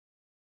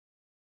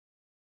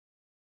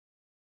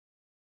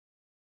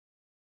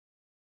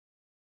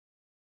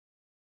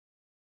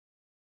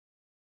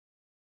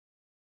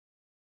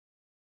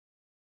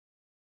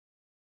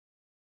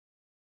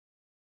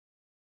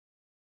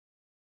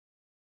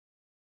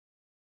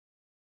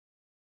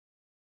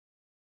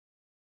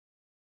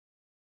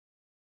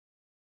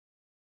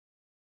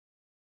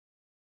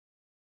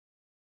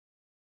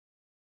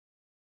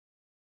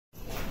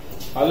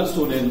Hello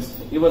students,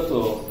 ಇವತ್ತು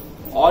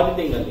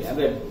auditing ಅಲ್ಲಿ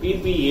ಅಂದ್ರೆ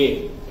PPA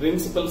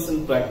principles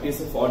and practice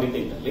of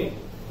auditing ಅಲ್ಲಿ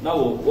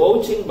ನಾವು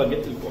ವೌಚಿಂಗ್ ಬಗ್ಗೆ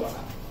ತಿಳ್ಕೊಳ್ಳೋಣ.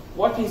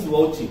 What is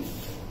ವೌಚಿಂಗ್?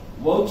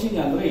 ವೌಚಿಂಗ್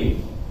ಅಂದ್ರೆ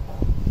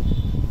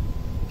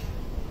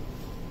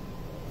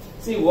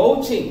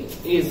vouching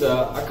is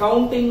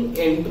accounting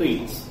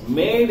entries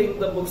made in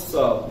the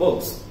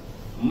books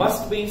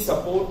must be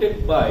supported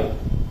by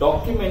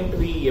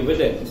documentary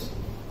evidence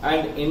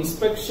and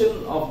inspection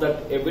of that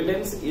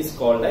evidence is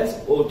called as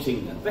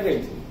vouching ಅಂತ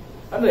ಹೇಳ್ತೀವಿ.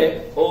 ಅಂದ್ರೆ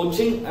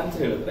vouching ಅಂತ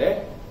ಹೇಳಿದ್ರೆ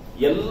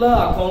ಎಲ್ಲ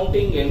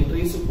ಅಕೌಂಟಿಂಗ್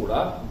ಎಂಟ್ರೀಸ್ ಕೂಡ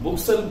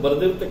ಬುಕ್ಸ್ ಅಲ್ಲಿ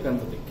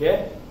ಬರೆದಿರ್ತಕ್ಕಂಥದಕ್ಕೆ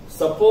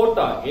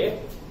ಸಪೋರ್ಟ್ ಆಗಿ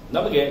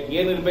ನಮಗೆ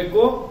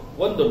ಏನಿರಬೇಕು,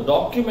 ಒಂದು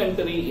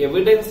ಡಾಕ್ಯುಮೆಂಟರಿ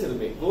ಎವಿಡೆನ್ಸ್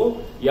ಇರಬೇಕು,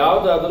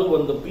 ಯಾವ್ದಾದ್ರೂ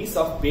ಒಂದು ಪೀಸ್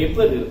ಆಫ್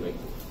ಪೇಪರ್ ಇರಬೇಕು.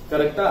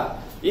 ಕರೆಕ್ಟಾ?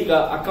 ಈಗ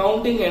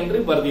accounting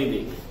entry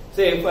ಬರ್ದಿದ್ದೀವಿ.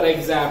 Say for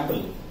example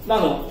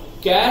ನಾನು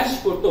ಕ್ಯಾಶ್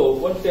ಕೊಟ್ಟು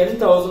ಒಂದು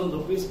 10,000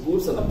 rupees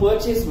ಗೂಡ್ಸ್ ಅನ್ನ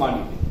ಪರ್ಚೇಸ್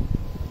ಮಾಡಿದ್ದೀನಿ.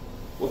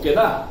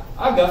 ಓಕೆನಾ?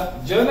 ಆಗ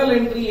ಜರ್ನಲ್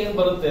ಎಂಟ್ರಿ ಏನ್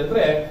ಬರುತ್ತೆ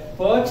ಅಂದ್ರೆ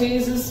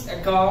ಪರ್ಚೇಸಸ್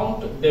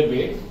ಅಕೌಂಟ್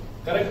ಡೆಬಿಟ್,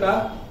 ಕರೆಕ್ಟಾ,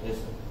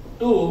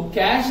 ಟು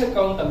ಕ್ಯಾಶ್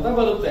ಅಕೌಂಟ್ ಅಂತ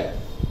ಬರುತ್ತೆ.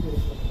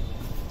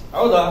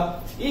 ಹೌದಾ?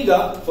 ಈಗ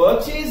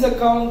purchase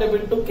account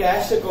debit to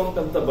cash account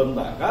ಅಂತ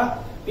ಬಂದಾಗ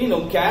ನೀನು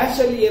ಕ್ಯಾಶ್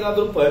ಅಲ್ಲಿ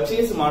ಏನಾದ್ರೂ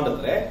ಪರ್ಚೇಸ್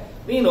ಮಾಡಿದ್ರೆ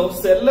ನೀನು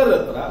ಸೆಲ್ಲರ್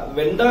ಹತ್ರ,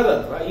 ವೆಂಡರ್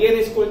ಹತ್ರ ಏನ್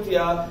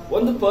ಇಸ್ಕೊಳ್ತೀಯಾ?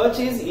 ಒಂದು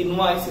ಪರ್ಚೇಸ್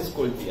ಇನ್ವಾಯ್ಸ್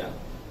ಇಸ್ಕೊಳ್ತೀಯ.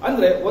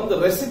 ಅಂದ್ರೆ ಒಂದು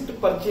ರೆಸಿಪ್ಟ್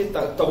ಪರ್ಚೇಸ್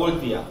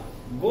ತಗೊಳ್ತೀಯ.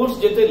 ಗೂಡ್ಸ್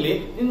ಜೊತೆಲಿ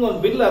ನಿಮ್ಗೆ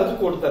ಒಂದು ಬಿಲ್ ಅರ್ದು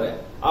ಕೊಡ್ತಾರೆ.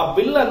 ಆ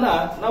ಬಿಲ್ ಅನ್ನ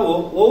ನಾವು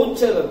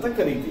ವೌಚರ್ ಅಂತ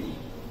ಕರಿತೀವಿ.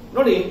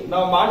 ನೋಡಿ,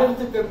 ನಾವು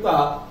ಮಾಡಿರ್ತಕ್ಕಂತ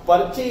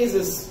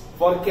purchases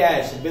for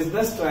cash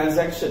business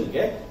transaction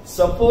ಗೆ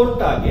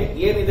ಸಪೋರ್ಟ್ ಆಗಿ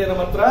ಏನಿದೆ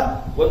ನಮ್ಮ ಹತ್ರ,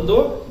 ಒಂದು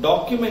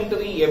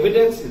ಡಾಕ್ಯುಮೆಂಟರಿ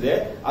ಎವಿಡೆನ್ಸ್ ಇದೆ.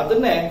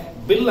 ಅದನ್ನೇ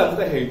ಬಿಲ್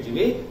ಅಂತ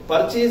ಹೇಳ್ತೀವಿ,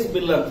 ಪರ್ಚೇಸ್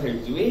ಬಿಲ್ ಅಂತ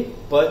ಹೇಳ್ತೀವಿ,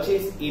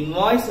 ಪರ್ಚೇಸ್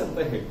ಇನ್ವಾಯ್ಸ್ ಅಂತ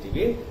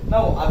ಹೇಳ್ತೀವಿ.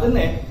 ನಾವು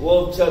ಅದನ್ನೇ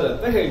ವೌಚರ್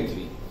ಅಂತ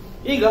ಹೇಳ್ತೀವಿ.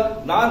 ಈಗ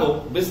ನಾನು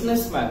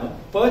ಬಿಸ್ನೆಸ್ ಮ್ಯಾನ್,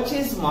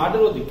 ಪರ್ಚೇಸ್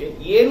ಮಾಡಿರೋದಕ್ಕೆ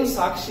ಏನು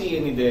ಸಾಕ್ಷಿ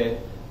ಏನಿದೆ?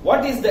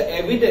 ವಾಟ್ ಈಸ್ ದ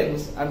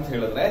ಎವಿಡೆನ್ಸ್ ಅಂತ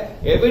ಹೇಳಿದ್ರೆ,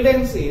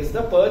 evidence is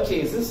the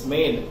purchases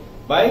made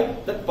by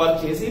the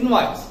purchase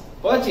invoice.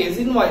 Purchase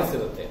invoice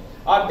ಇರುತ್ತೆ.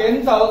 ಆ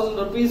 10,000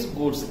 rupees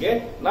ಗೂಡ್ಸ್ ಗೆ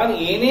ನಾನು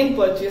ಏನೇನ್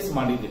ಪರ್ಚೇಸ್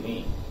ಮಾಡಿದ್ದೀನಿ,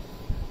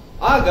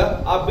 ಆಗ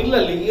ಆ ಬಿಲ್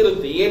ಅಲ್ಲಿ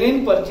ಇರುತ್ತೆ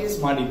ಏನೇನ್ ಪರ್ಚೇಸ್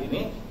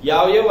ಮಾಡಿದ್ದೀನಿ,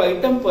 ಯಾವ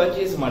ಐಟಮ್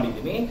ಪರ್ಚೇಸ್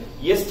ಮಾಡಿದ್ದೀನಿ,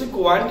 ಎಷ್ಟು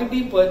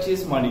ಕ್ವಾಂಟಿಟಿ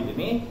ಪರ್ಚೇಸ್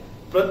ಮಾಡಿದ್ದೀನಿ,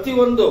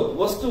 ಪ್ರತಿಯೊಂದು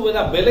ವಸ್ತುವಿನ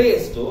ಬೆಲೆ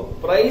ಎಷ್ಟು,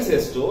 ಪ್ರೈಸ್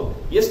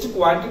ಎಷ್ಟು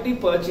ಕ್ವಾಂಟಿಟಿ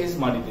ಪರ್ಚೇಸ್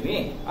ಮಾಡಿದ್ದೀನಿ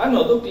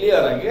ಅನ್ನೋದು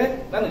ಕ್ಲಿಯರ್ ಆಗಿ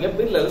ನನಗೆ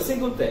ಬಿಲ್ ಅಲ್ಲಿ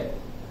ಸಿಗುತ್ತೆ.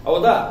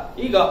 ಹೌದಾ?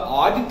 ಈಗ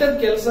ಆಡಿಟರ್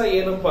ಕೆಲಸ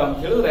ಏನಪ್ಪಾ ಅಂತ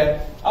ಹೇಳಿದ್ರೆ,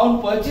 ಅವನು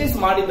ಪರ್ಚೇಸ್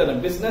ಮಾಡಿದ್ದಾನೆ.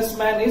 Business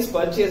man is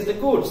purchase the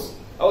goods.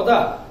 ಹೌದಾ?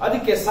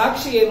 ಅದಕ್ಕೆ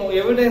ಸಾಕ್ಷಿ ಏನು,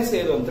 ಎವಿಡೆನ್ಸ್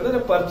ಏನು ಅಂತ ಹೇಳಿದ್ರೆ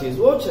ಪರ್ಚೇಸ್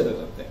ವೌಚರ್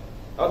ಇರುತ್ತೆ.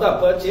 ಹೌದಾ?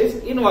 ಪರ್ಚೇಸ್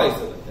ಇನ್ವಾಯ್ಸ್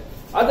ಇರುತ್ತೆ.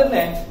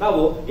 ಅದನ್ನೇ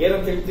ನಾವು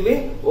ಏನಂತ ಹೇಳ್ತೀವಿ?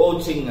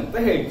 ವೌಚಿಂಗ್ ಅಂತ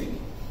ಹೇಳ್ತೀವಿ.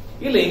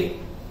 ಇಲ್ಲಿ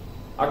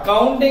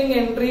accounting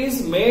entries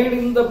made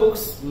in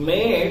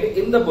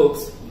the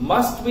books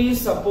must be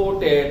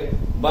supported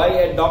by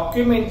A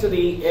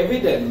documentary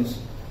evidence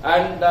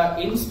and the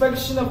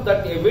inspection of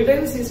that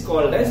evidence is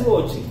called as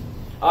ವೌಚಿಂಗ್.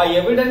 ಆ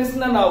ಎವಿಡೆನ್ಸ್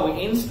ನ ನಾವು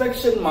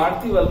ಇನ್ಸ್ಪೆಕ್ಷನ್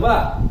ಮಾಡ್ತೀವಲ್ವಾ,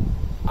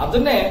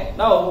 ಅದನ್ನೇ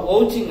ನಾವು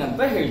ವೌಚಿಂಗ್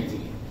ಅಂತ ಹೇಳ್ತೀವಿ.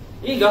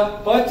 ಈಗ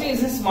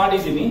ಪರ್ಚೇಸಸ್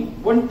ಮಾಡಿದೀನಿ,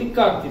 ಒಂದು ಟಿಕ್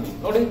ಹಾಕ್ತೀವಿ.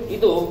 ನೋಡಿ,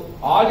 ಇದು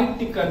ಆಡಿಟ್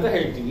ಟಿಕ್ ಅಂತ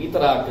ಹೇಳ್ತೀವಿ. ಈ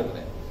ತರ ಹಾಕಿದ್ರೆ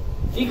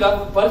ಈಗ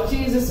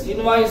ಪರ್ಚೇಸಸ್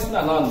ಇನ್ವಾಯ್ಸ್ ನ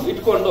ನಾನು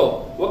ಇಟ್ಕೊಂಡು,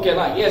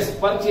 ಓಕೆನಾ, ಎಸ್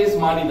ಪರ್ಚೇಸ್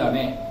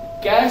ಮಾಡಿದ್ದಾನೆ,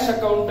 ಕ್ಯಾಶ್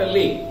ಅಕೌಂಟ್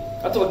ಅಲ್ಲಿ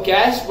ಅಥವಾ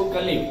ಕ್ಯಾಶ್ ಬುಕ್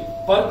ಅಲ್ಲಿ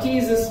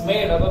ಪರ್ಚೇಸಸ್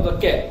ಮೇಡ್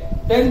ಅನ್ನೋದಕ್ಕೆ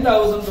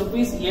 10,000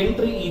 rupees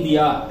ಎಂಟ್ರಿ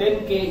ಇದೆಯಾ,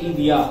 10K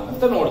ಇದೆಯಾ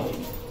ಅಂತ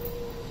ನೋಡ್ತೀನಿ.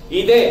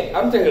 ಇದೆ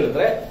ಅಂತ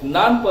ಹೇಳಿದ್ರೆ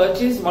ನಾನ್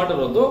ಪರ್ಚೇಸ್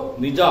ಮಾಡಿರೋದು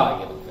ನಿಜ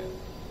ಆಗಿರುತ್ತೆ.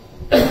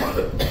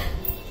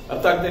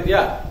 ಅರ್ಥ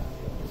ಆಗ್ತಿದ್ಯಾ?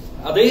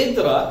 ಅದೇ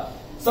ತರ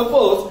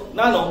ಸಪೋಸ್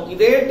ನಾನು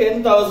ಇದೇ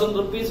 10,000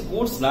 rupees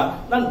ಗೂಡ್ಸ್ ನ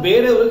ನಾನು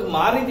ಬೇರೆಯವ್ರಿಗೆ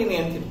ಮಾರಿದ್ದೀನಿ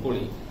ಅಂತ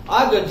ಇಟ್ಕೊಳ್ಳಿ.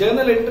 ಆಗ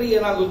ಜರ್ನಲ್ ಎಂಟ್ರಿ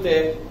ಏನಾಗುತ್ತೆ,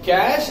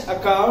 cash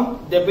account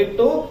debit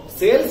to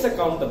sales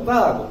account ಅಂತ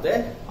ಆಗುತ್ತೆ.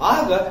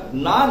 ಆಗ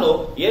ನಾನು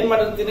ಏನ್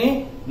ಮಾಡಿರ್ತೀನಿ,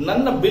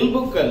 ನನ್ನ ಬಿಲ್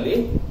ಬುಕ್ ಅಲ್ಲಿ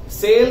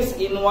ಸೇಲ್ಸ್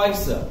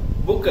ಇನ್ವಾಯ್ಸ್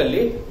ಬುಕ್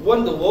ಅಲ್ಲಿ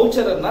ಒಂದು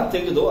ವೌಚರ್ ಅನ್ನ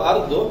ತೆಗೆದು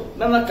ಅರ್ದು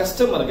ನನ್ನ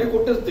ಕಸ್ಟಮರ್ ಗೆ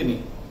ಕೊಟ್ಟಿರ್ತೀನಿ.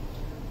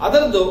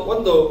 ಅದರದ್ದು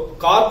ಒಂದು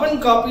ಕಾರ್ಬನ್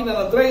ಕಾಪಿ ನನ್ನ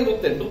ಹತ್ರ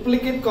ಇರುತ್ತೆ,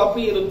 ಡೂಪ್ಲಿಕೇಟ್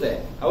ಕಾಪಿ ಇರುತ್ತೆ.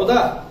 ಹೌದಾ?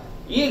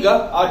 ಈಗ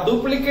ಆ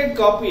ಡೂಪ್ಲಿಕೇಟ್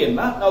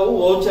ಕಾಪಿಯನ್ನ ನಾವು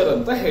ವೌಚರ್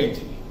ಅಂತ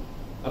ಹೇಳ್ತೀವಿ.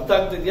 ಅರ್ಥ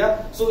ಆಗ್ತಿದ್ಯಾ?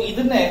 ಸೊ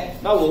ಇದನ್ನೇ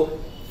ನಾವು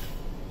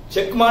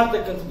ಚೆಕ್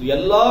ಮಾಡ್ತಕ್ಕಂಥದ್ದು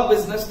ಎಲ್ಲಾ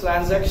ಬಿಸ್ನೆಸ್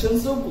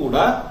ಟ್ರಾನ್ಸಾಕ್ಷನ್ಸ್ ಕೂಡ.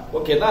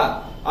 ಓಕೆನಾ?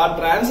 ಆ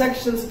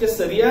ಟ್ರಾನ್ಸಾಕ್ಷನ್ಸ್ ಗೆ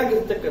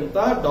ಸರಿಯಾಗಿರ್ತಕ್ಕಂಥ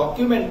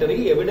ಡಾಕ್ಯುಮೆಂಟರಿ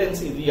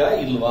ಎವಿಡೆನ್ಸ್ ಇದೆಯಾ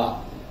ಇಲ್ವಾ,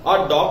 ಆ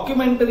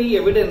ಡಾಕ್ಯುಮೆಂಟರಿ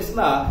ಎವಿಡೆನ್ಸ್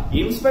ನ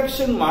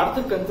ಇನ್ಸ್ಪೆಕ್ಷನ್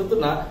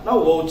ಮಾಡ್ತಕ್ಕಂಥದ್ದನ್ನ ನಾವು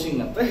ವೌಚಿಂಗ್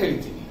ಅಂತ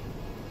ಹೇಳ್ತೀವಿ.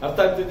 ಅರ್ಥ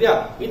ಆಗ್ತಿದ್ಯಾ?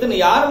 ಇದನ್ನ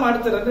ಯಾರು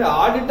ಮಾಡ್ತಾರೆ ಅಂದ್ರೆ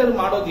ಆಡಿಟರ್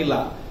ಮಾಡೋದಿಲ್ಲ,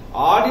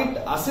 ಆಡಿಟ್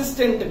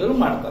ಅಸಿಸ್ಟೆಂಟ್ ಗಳು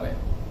ಮಾಡ್ತಾರೆ.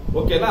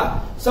 ಓಕೆನಾ?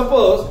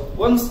 ಸಪೋಸ್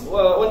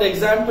ಒಂದು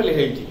ಎಕ್ಸಾಂಪಲ್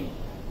ಹೇಳ್ತೀನಿ.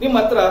 ನಿಮ್ಮ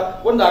ಹತ್ರ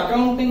ಒಂದು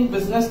ಅಕೌಂಟಿಂಗ್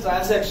ಬಿಸ್ನೆಸ್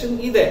ಟ್ರಾನ್ಸಾಕ್ಷನ್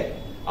ಇದೆ,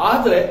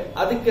 ಆದ್ರೆ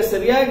ಅದಕ್ಕೆ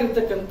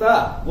ಸರಿಯಾಗಿರ್ತಕ್ಕಂಥ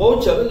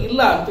ವೌಚರ್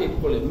ಇಲ್ಲ ಅಂತ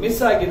ಇಟ್ಕೊಳ್ಳಿ,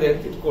 ಮಿಸ್ ಆಗಿದೆ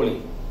ಅಂತ ಇಟ್ಕೊಳ್ಳಿ.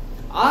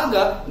 ಆಗ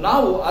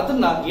ನಾವು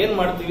ಅದನ್ನ ಏನ್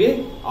ಮಾಡ್ತೀವಿ,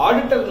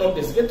 ಆಡಿಟರ್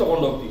ನೋಟಿಸ್ಗೆ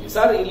ತಗೊಂಡು ಹೋಗ್ತೀವಿ.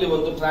 ಸರ್, ಇಲ್ಲಿ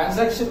ಒಂದು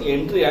ಟ್ರಾನ್ಸಾಕ್ಷನ್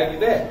ಎಂಟ್ರಿ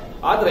ಆಗಿದೆ,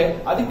 ಆದ್ರೆ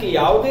ಅದಕ್ಕೆ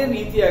ಯಾವುದೇ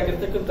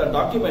ರೀತಿಯಾಗಿರ್ತಕ್ಕಂಥ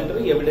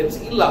ಡಾಕ್ಯುಮೆಂಟರಿ ಎವಿಡೆನ್ಸ್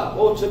ಇಲ್ಲ,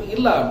 ವೌಚರ್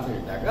ಇಲ್ಲ ಅಂತ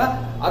ಹೇಳಿದಾಗ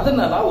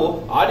ಅದನ್ನ ನಾವು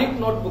ಆಡಿಟ್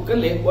ನೋಟ್ ಬುಕ್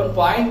ಅಲ್ಲಿ ಒಂದು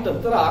ಪಾಯಿಂಟ್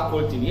ಅಂತ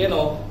ಹಾಕೊಳ್ತೀವಿ. ಏನು,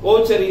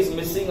 voucher is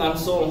missing on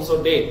so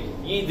date.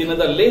 ಈ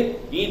ದಿನದಲ್ಲಿ,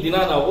 ಈ ದಿನ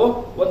ನಾವು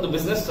ಒಂದು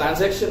ಬಿಸ್ನೆಸ್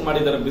ಟ್ರಾನ್ಸಾಕ್ಷನ್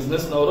ಮಾಡಿದ್ದಾರೆ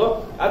ಬಿಸ್ನೆಸ್ ನವರು,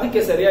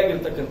 ಅದಕ್ಕೆ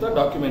ಸರಿಯಾಗಿರ್ತಕ್ಕಂಥ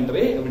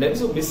ಡಾಕ್ಯುಮೆಂಟರಿ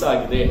ಎವಿಡೆನ್ಸ್ ಮಿಸ್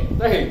ಆಗಿದೆ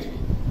ಅಂತ ಹೇಳ್ತೀವಿ.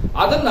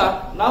 ಅದನ್ನ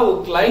ನಾವು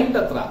ಕ್ಲೈಂಟ್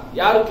ಹತ್ರ,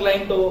 ಯಾರು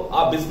ಕ್ಲೈಂಟ್,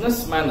 ಆ ಬಿಸ್ನೆಸ್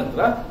ಮ್ಯಾನ್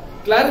ಹತ್ರ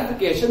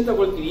ಕ್ಲಾರಿಫಿಕೇಶನ್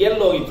ತಗೊಳ್ತೀವಿ.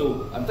 ಎಲ್ಲೋಯ್ತು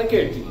ಅಂತ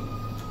ಕೇಳ್ತೀವಿ.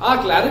 ಆ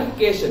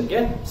ಕ್ಲಾರಿಫಿಕೇಶನ್ಗೆ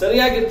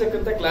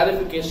ಸರಿಯಾಗಿರ್ತಕ್ಕಂಥ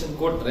ಕ್ಲಾರಿಫಿಕೇಶನ್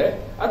ಕೊಟ್ರೆ,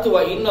 ಅಥವಾ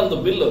ಇನ್ನೊಂದು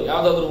ಬಿಲ್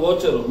ಯಾವ್ದಾದ್ರು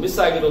ವೋಚರ್ ಮಿಸ್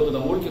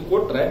ಆಗಿರೋದನ್ನ ಉಳಿಕೆ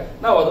ಕೊಟ್ರೆ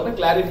ನಾವು ಅದನ್ನ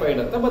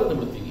ಕ್ಲಾರಿಫೈಡ್ ಅಂತ ಬರೆದು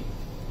ಬಿಡ್ತೀವಿ.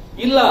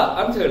 ಇಲ್ಲ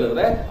ಅಂತ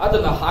ಹೇಳಿದ್ರೆ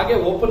ಅದನ್ನ ಹಾಗೆ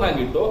ಓಪನ್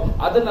ಆಗಿಟ್ಟು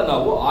ಅದನ್ನ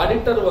ನಾವು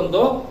ಆಡಿಟರ್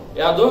ಒಂದು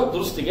ಯಾವ್ದೋ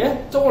ದೃಷ್ಟಿಗೆ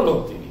ತಗೊಂಡು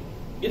ಹೋಗ್ತೀವಿ.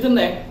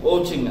 ಇದನ್ನೇ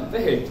ವೌಚಿಂಗ್ ಅಂತ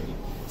ಹೇಳ್ತೀವಿ.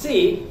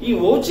 ಈ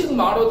ವೌಚಿಂಗ್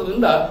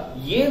ಮಾಡೋದ್ರಿಂದ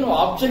ಏನು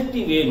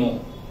ಆಬ್ಜೆಕ್ಟಿವ್ ಏನು,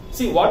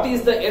 what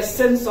is the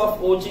essence of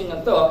ವೌಚಿಂಗ್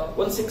ಅಂತ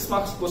ಒಂದು 6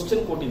 ಮಾರ್ಕ್ಸ್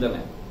ಕ್ವಶನ್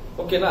ಕೊಟ್ಟಿದ್ದಾನೆ.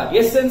 ಓಕೆನಾ?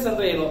 ಎಸೆನ್ಸ್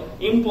ಅಂದ್ರೆ ಏನು,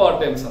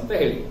 ಇಂಪಾರ್ಟೆನ್ಸ್ ಅಂತ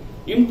ಹೇಳಿ.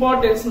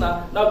 ಇಂಪಾರ್ಟೆನ್ಸ್ ನ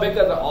ನಾವು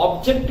ಬೇಕಾದ್ರೆ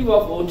ಆಬ್ಜೆಕ್ಟಿವ್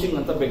ಆಫ್ ವೌಚಿಂಗ್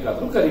ಅಂತ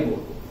ಬೇಕಾದ್ರೂ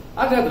ಕರಿಬಹುದು.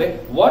 ಹಾಗಾದ್ರೆ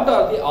what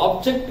are the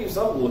objectives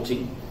of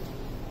ವೌಚಿಂಗ್?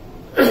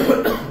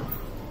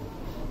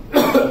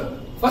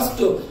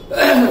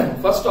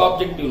 First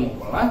objective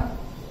ನೋಡೋಣ.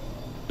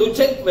 To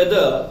check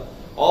whether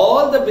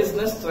all the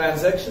business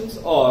transactions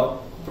are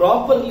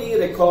properly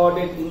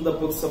recorded in the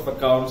books of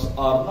accounts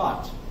or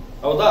not.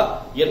 ಹೌದಾ?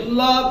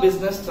 ಎಲ್ಲಾ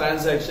ಬಿಸ್ನೆಸ್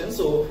ಟ್ರಾನ್ಸಾಕ್ಷನ್ಸ್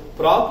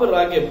ಪ್ರಾಪರ್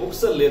ಆಗಿ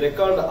ಬುಕ್ಸ್ ಅಲ್ಲಿ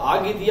ರೆಕಾರ್ಡ್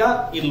ಆಗಿದೆಯಾ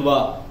ಇಲ್ವಾ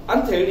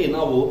ಅಂತ ಹೇಳಿ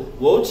ನಾವು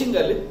ವೌಚಿಂಗ್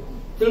ಅಲ್ಲಿ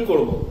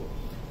ತಿಳ್ಕೊಳ್ಬಹುದು.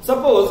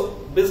 ಸಪೋಸ್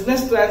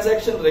ಬಿಸ್ನೆಸ್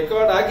ಟ್ರಾನ್ಸಾಕ್ಷನ್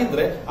ರೆಕಾರ್ಡ್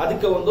ಆಗಿದ್ರೆ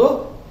ಅದಕ್ಕೆ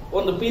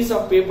ಒಂದು ಪೀಸ್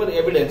ಆಫ್ ಪೇಪರ್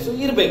ಎವಿಡೆನ್ಸ್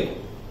ಇರಬೇಕು.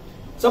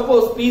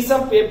 Suppose piece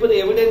of paper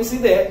evidence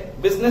ಇದೆ,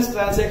 ಬಿಸ್ನೆಸ್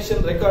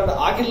ಟ್ರಾನ್ಸಾಕ್ಷನ್ ರೆಕಾರ್ಡ್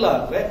ಆಗಿಲ್ಲ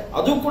ಅಂದ್ರೆ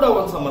ಅದು ಕೂಡ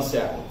ಒಂದು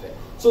ಸಮಸ್ಯೆ ಆಗುತ್ತೆ.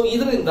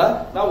 ಇದರಿಂದ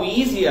ನಾವು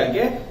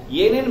ಈಸಿಯಾಗಿ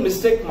ಏನೇನು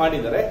ಮಿಸ್ಟೇಕ್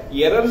ಮಾಡಿದರೆ,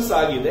 ಎರರ್ಸ್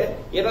ಆಗಿದೆ,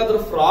 ಏನಾದ್ರೂ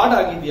ಫ್ರಾಡ್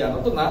ಆಗಿದೆಯಾ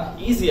ಅನ್ನೋದನ್ನ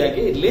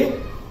ಈಸಿಯಾಗಿ ಇಲ್ಲಿ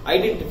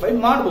ಐಡೆಂಟಿಫೈ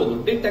ಮಾಡಬಹುದು,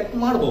 ಡಿಟೆಕ್ಟ್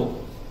ಮಾಡಬಹುದು.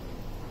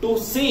 To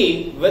see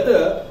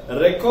whether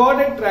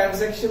recorded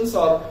transactions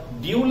R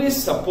duly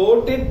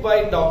supported by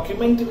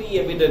documentary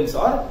evidence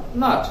R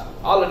not.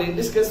 Already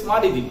discuss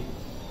ಮಾಡಿದೀವಿ.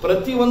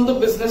 ಪ್ರತಿಯೊಂದು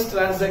ಬಿಸ್ನೆಸ್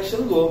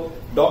ಟ್ರಾನ್ಸಾಕ್ಷನ್ಗೂ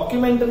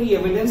ಡಾಕ್ಯುಮೆಂಟರಿ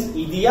ಎವಿಡೆನ್ಸ್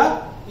ಇದೆಯಾ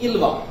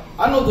ಇಲ್ವಾ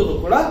ಅನ್ನೋದನ್ನು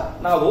ಕೂಡ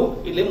ನಾವು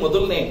ಇಲ್ಲಿ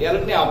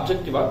ಎರಡನೇ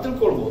ಆಬ್ಜೆಕ್ಟಿವ್ ಆಗಿ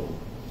ತಿಳ್ಕೊಳ್ಬಹುದು.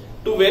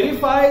 To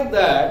verify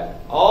that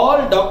all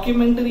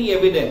documentary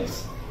evidence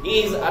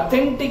is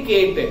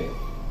authenticated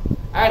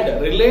and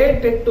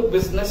related to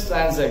business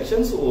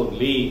transactions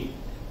only.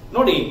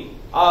 ನೋಡಿ,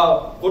 ಆ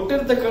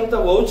ಕೊಟ್ಟಿರ್ತಕ್ಕಂಥ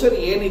ವೌಚರ್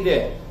ಏನಿದೆ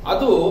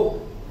ಅದು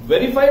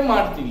ವೆರಿಫೈ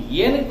ಮಾಡ್ತೀವಿ.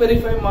 ಏನಕ್ಕೆ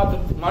ವೆರಿಫೈ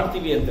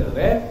ಮಾಡ್ತೀವಿ ಅಂತ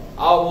ಹೇಳಿದ್ರೆ,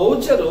 ಆ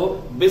ವೌಚರ್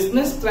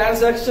ಬಿಸ್ನೆಸ್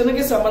ಟ್ರಾನ್ಸಾಕ್ಷನ್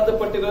ಗೆ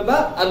ಸಂಬಂಧಪಟ್ಟಿರೋದಾ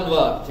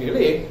ಅಲ್ವಾ ಅಂತ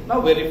ಹೇಳಿ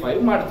ನಾವು ವೆರಿಫೈ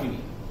ಮಾಡ್ತೀವಿ.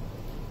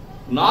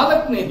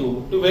 ನಾಲ್ಕನೇದು,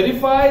 to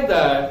verify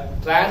that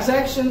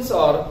transactions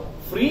R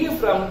free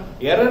from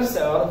errors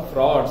R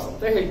frauds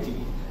ಅಂತ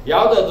ಹೇಳ್ತೀವಿ.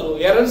 ಯಾವ್ದಾದ್ರು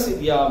ಎರರ್ಸ್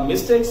ಇದೆಯಾ,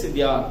 ಮಿಸ್ಟೇಕ್ಸ್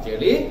ಇದೆಯಾ ಅಂತ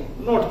ಹೇಳಿ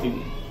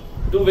ನೋಡ್ತೀವಿ.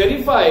 To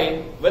verify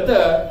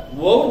weather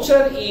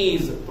voucher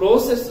is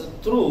process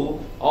through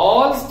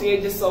all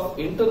stages of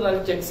internal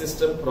check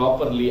system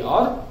properly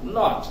R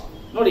not.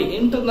 ನೋಡಿ,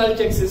 ಇಂಟರ್ನಲ್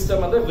ಚೆಕ್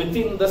ಸಿಸ್ಟಮ್ ಅಂದ್ರೆ with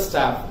in the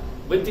staff,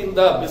 with in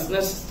the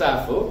business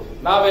staff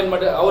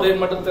ಅವ್ರು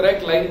ಏನ್ ಮಾಡಿರ್ತಾರೆ,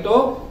 ಕ್ಲೈಂಟ್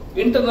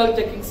ಇಂಟರ್ನಲ್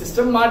ಚೆಕಿಂಗ್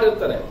ಸಿಸ್ಟಮ್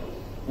ಮಾಡಿರ್ತಾರೆ,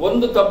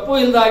 ಒಂದು ತಪ್ಪು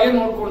ಇಲ್ದಾಗೆ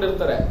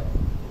ನೋಡ್ಕೊಂಡಿರ್ತಾರೆ.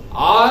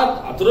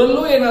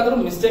 ಅದರಲ್ಲೂ ಏನಾದ್ರೂ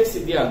ಮಿಸ್ಟೇಕ್ಸ್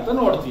ಇದೆಯಾ ಅಂತ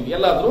ನೋಡ್ತೀವಿ.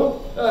 ಎಲ್ಲಾದ್ರೂ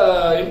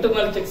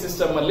ಇಂಟರ್ನಲ್ ಚೆಕ್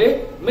ಸಿಸ್ಟಮ್ ಅಲ್ಲಿ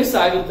ಮಿಸ್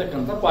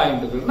ಆಗಿರ್ತಕ್ಕಂಥ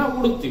ಪಾಯಿಂಟ್ಗಳನ್ನ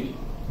ಹುಡುಕ್ತೀವಿ.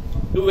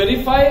 To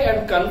verify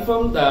and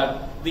confirm that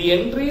the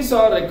entries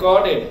R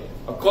recorded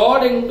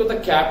according to the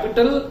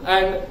capital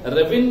and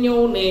revenue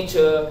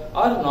nature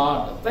R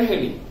not ಅಂತ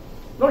ಹೇಳಿ.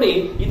 ನೋಡಿ,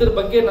 ಇದರ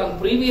ಬಗ್ಗೆ ನಾನು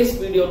ಪ್ರೀವಿಯಸ್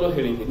ವಿಡಿಯೋಲು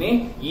ಹೇಳಿದ್ದೀನಿ,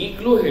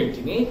 ಈಗಲೂ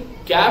ಹೇಳ್ತೀನಿ.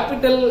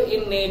 Capital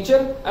in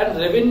nature and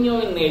revenue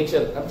in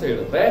nature ಅಂತ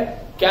ಹೇಳಿದ್ರೆ,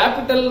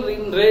 ಕ್ಯಾಪಿಟಲ್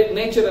ಇನ್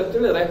ನೇಚರ್ ಅಂತ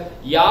ಹೇಳಿದ್ರೆ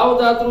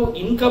ಯಾವ್ದಾದ್ರೂ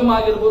ಇನ್ಕಮ್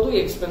ಆಗಿರ್ಬೋದು,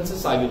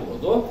 ಎಕ್ಸ್ಪೆನ್ಸಸ್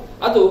ಆಗಿರ್ಬೋದು,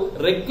 ಅದು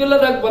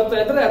ರೆಗ್ಯುಲರ್ ಆಗಿ ಬರ್ತಾ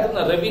ಇದ್ರೆ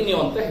ಅದನ್ನ ರೆವಿನ್ಯೂ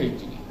ಅಂತ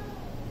ಹೇಳ್ತೀವಿ.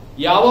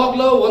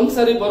 ಯಾವಾಗ್ಲೋ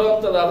ಒಂದ್ಸರಿ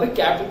ಬರುವಂತದಾದ್ರೆ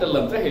ಕ್ಯಾಪಿಟಲ್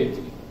ಅಂತ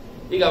ಹೇಳ್ತೀವಿ.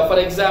 ಈಗ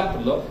ಫಾರ್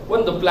ಎಕ್ಸಾಂಪಲ್,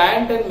 ಒಂದು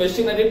ಪ್ಲಾಂಟ್ ಅಂಡ್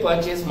ಮೆಷಿನರಿ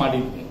ಪರ್ಚೇಸ್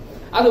ಮಾಡಿದ್ವಿ,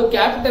 ಅದು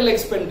ಕ್ಯಾಪಿಟಲ್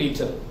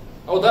ಎಕ್ಸ್ಪೆಂಡಿಚರ್.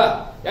 ಹೌದಾ?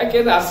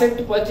 ಯಾಕೆಂದ್ರೆ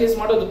ಅಸೆಟ್ ಪರ್ಚೇಸ್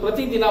ಮಾಡೋದು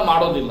ಪ್ರತಿದಿನ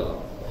ಮಾಡೋದಿಲ್ಲ,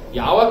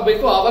 ಯಾವಾಗ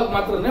ಬೇಕೋ ಆವಾಗ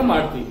ಮಾತ್ರನೇ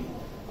ಮಾಡ್ತೀವಿ.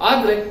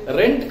 ಆದ್ರೆ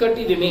ರೆಂಟ್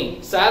ಕಟ್ಟಿದೀನಿ,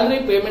 ಸ್ಯಾಲರಿ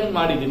ಪೇಮೆಂಟ್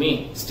ಮಾಡಿದೀನಿ,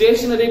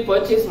 ಸ್ಟೇಷನರಿ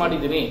ಪರ್ಚೇಸ್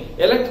ಮಾಡಿದೀನಿ,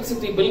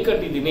 ಎಲೆಕ್ಟ್ರಿಸಿಟಿ ಬಿಲ್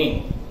ಕಟ್ಟಿದೀನಿ,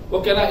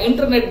 ಓಕೆನಾ,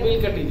 ಇಂಟರ್ನೆಟ್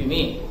ಬಿಲ್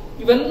ಕಟ್ಟಿದೀನಿ,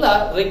 ಇವೆಲ್ಲ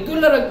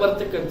ರೆಗ್ಯುಲರ್ ಆಗಿ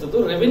ಬರ್ತಕ್ಕಂಥದ್ದು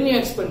ರೆವಿನ್ಯೂ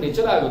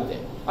ಎಕ್ಸ್ಪೆಂಡಿಚರ್ ಆಗುತ್ತೆ.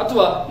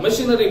 ಅಥವಾ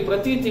ಮೆಷಿನರಿ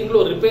ಪ್ರತಿ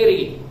ತಿಂಗಳು ರಿಪೇರಿ,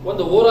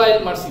 ಒಂದು ಓವರ್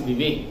ಆಯಿಲ್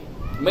ಮಾಡಿಸಿದೀವಿ,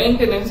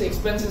 ಮೇಂಟೆನೆನ್ಸ್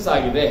ಎಕ್ಸ್ಪೆನ್ಸಸ್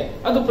ಆಗಿದೆ,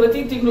 ಅದು ಪ್ರತಿ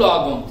ತಿಂಗಳು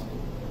ಆಗುವಂಥದ್ದು.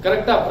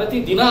 ಕರೆಕ್ಟಾ? ಪ್ರತಿ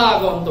ದಿನ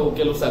ಆಗುವಂತವು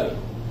ಕೆಲವು ಸಾರಿ.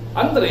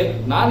 ಅಂದ್ರೆ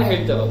ನಾನು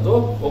ಹೇಳ್ತಾ ಇರೋದು,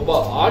 ಒಬ್ಬ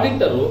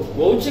ಆಡಿಟರ್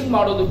ವೌಚಿಂಗ್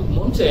ಮಾಡೋದಕ್ಕೆ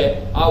ಮುಂಚೆ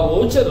ಆ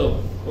ವೌಚರ್,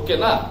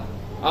 ಓಕೆನಾ,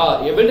 ಆ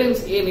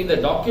ಎವಿಡೆನ್ಸ್ ಏನಿದೆ,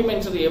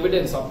 ಡಾಕ್ಯುಮೆಂಟರಿ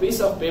ಎವಿಡೆನ್ಸ್, ಆ ಪೀಸ್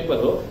ಆಫ್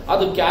ಪೇಪರ್,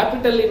 ಅದು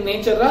capital in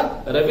nature,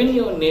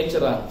 revenue in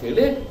nature ಅಂತ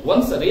ಹೇಳಿ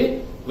ಒಂದ್ಸರಿ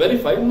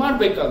ವೆರಿಫೈ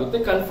ಮಾಡಬೇಕಾಗುತ್ತೆ,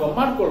 confirm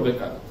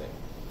ಮಾಡ್ಕೊಳ್ಬೇಕಾಗುತ್ತೆ.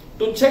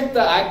 To check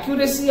the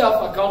accuracy of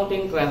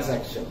accounting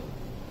transaction.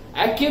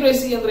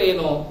 Accuracy ಅಂದ್ರೆ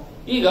ಏನು?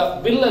 ಈಗ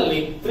ಬಿಲ್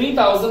ಅಲ್ಲಿ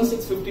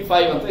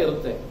 3655 ಅಂತ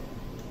ಇರುತ್ತೆ.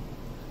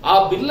 ಆ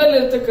ಬಿಲ್ ಅಲ್ಲಿ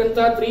ಇರ್ತಕ್ಕಂಥ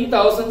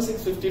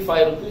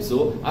 3655 ರುಪೀಸ್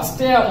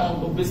ಅಷ್ಟೇ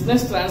ಅಮೌಂಟ್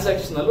ಬಿಸ್ನೆಸ್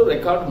ಟ್ರಾನ್ಸಾಕ್ಷನ್ ಅಲ್ಲೂ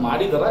ರೆಕಾರ್ಡ್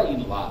ಮಾಡಿದರ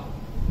ಇಲ್ವಾ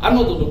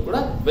ಅನ್ನೋದನ್ನು ಕೂಡ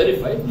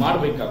ವೆರಿಫೈ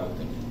ಮಾಡಬೇಕಾಗುತ್ತೆ.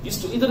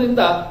 ಇಷ್ಟು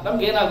ಇದರಿಂದ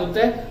ನಮ್ಗೆ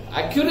ಏನಾಗುತ್ತೆ,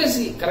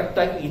 ಅಕ್ಯುರೇಸಿ ಕರೆಕ್ಟ್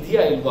ಆಗಿ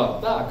ಇದೆಯಾ ಇಲ್ವಾ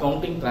ಅಂತ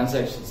ಅಕೌಂಟಿಂಗ್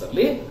ಟ್ರಾನ್ಸಾಕ್ಷನ್ಸ್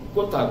ಅಲ್ಲಿ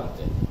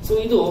ಗೊತ್ತಾಗುತ್ತೆ. ಸೊ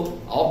ಇದು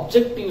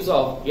ಆಬ್ಜೆಕ್ಟಿವ್ಸ್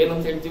ಆಫ್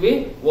ಏನಂತ ಹೇಳ್ತೀವಿ,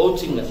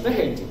 ವೌಚಿಂಗ್ ಅಂತ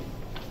ಹೇಳ್ತೀವಿ.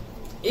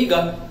 ಈಗ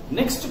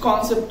ನೆಕ್ಸ್ಟ್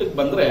ಕಾನ್ಸೆಪ್ಟ್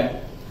ಬಂದ್ರೆ,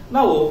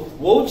 ನಾವು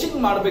ವೌಚಿಂಗ್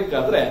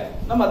ಮಾಡಬೇಕಾದ್ರೆ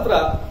ನಮ್ಮ ಹತ್ರ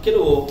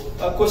ಕೆಲವು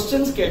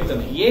ಕ್ವಶನ್ಸ್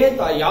ಕೇಳ್ತಾನೆ.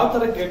 ಯಾವ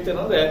ತರ ಕೇಳ್ತೇನೆ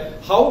ಅಂದ್ರೆ,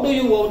 how do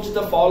you vouch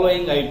the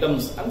following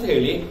items ಅಂತ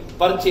ಹೇಳಿ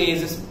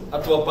ಪರ್ಚೇಸಸ್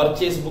ಅಥವಾ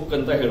ಪರ್ಚೇಸ್ ಬುಕ್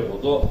ಅಂತ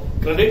ಹೇಳ್ಬೋದು,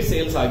 ಕ್ರೆಡಿಟ್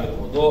ಸೇಲ್ಸ್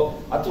ಆಗಿರ್ಬೋದು,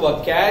 ಅಥವಾ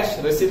ಕ್ಯಾಶ್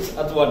ರೆಸಿಪ್ಟ್ಸ್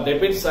ಅಥವಾ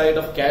debit side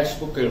of cash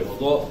book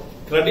ಹೇಳ್ಬೋದು,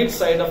 credit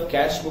side of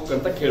cash book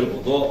ಅಂತ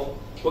ಕೇಳ್ಬೋದು.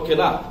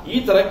 ಓಕೆನಾ? ಈ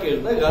ತರ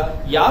ಕೇಳಿದಾಗ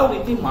ಯಾವ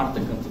ರೀತಿ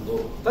ಮಾಡ್ತಕ್ಕಂಥದ್ದು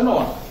ಅಂತ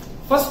ನೋಡೋಣ.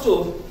 First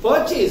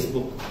purchase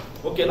book.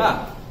 ಓಕೆನಾ?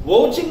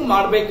 ವೌಚಿಂಗ್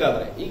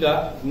ಮಾಡಬೇಕಾದ್ರೆ ಈಗ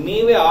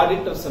ನೀವೇ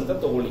ಆಡಿಟರ್ಸ್ ಅಂತ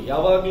ತಗೊಳ್ಳಿ.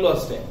 ಯಾವಾಗ್ಲೂ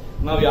ಅಷ್ಟೇ,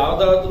 ನಾವು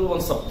ಯಾವ್ದಾದ್ರು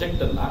ಒಂದು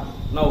ಸಬ್ಜೆಕ್ಟ್ ಅನ್ನ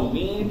ನಾವು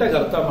ನೀಟಾಗಿ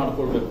ಅರ್ಥ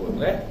ಮಾಡ್ಕೊಳ್ಬೇಕು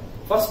ಅಂದ್ರೆ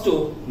ಫಸ್ಟ್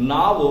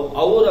ನಾವು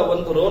ಅವರ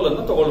ಒಂದು ರೋಲ್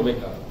ಅನ್ನು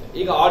ತಗೊಳ್ಬೇಕಾಗುತ್ತೆ.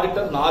 ಈಗ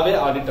ಆಡಿಟರ್, ನಾವೇ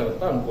ಆಡಿಟರ್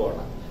ಅಂತ ಅನ್ಕೋಣ.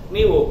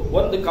 ನೀವು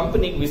ಒಂದು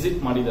ಕಂಪನಿಗೆ ವಿಸಿಟ್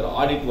ಮಾಡಿದಿರ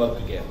ಆಡಿಟ್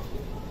ವರ್ಕ್ಗೆ ಅಂತ.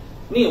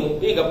 ನೀವು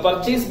ಈಗ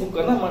ಪರ್ಚೇಸ್ ಬುಕ್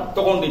ಅನ್ನ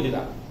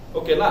ತಗೊಂಡಿದ್ದೀರಾ.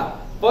 ಓಕೆನಾ?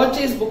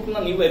 ಪರ್ಚೇಸ್ ಬುಕ್ ನ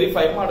ನೀವು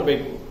ವೆರಿಫೈ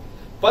ಮಾಡಬೇಕು.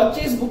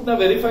 ಪರ್ಚೇಸ್ ಬುಕ್ ನ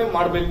ವೆರಿಫೈ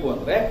ಮಾಡಬೇಕು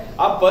ಅಂದ್ರೆ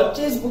ಆ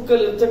ಪರ್ಚೇಸ್ ಬುಕ್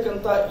ಅಲ್ಲಿ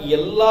ಇರ್ತಕ್ಕಂಥ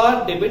ಎಲ್ಲಾ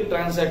ಡೆಬಿಟ್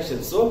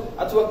ಟ್ರಾನ್ಸಾಕ್ಷನ್ಸ್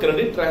ಅಥವಾ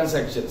ಕ್ರೆಡಿಟ್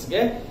ಟ್ರಾನ್ಸಾಕ್ಷನ್ಸ್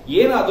ಗೆ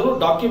ಏನಾದರೂ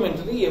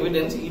ಡಾಕ್ಯುಮೆಂಟರಿ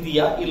ಎವಿಡೆನ್ಸ್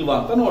ಇದೆಯಾ ಇಲ್ವಾ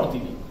ಅಂತ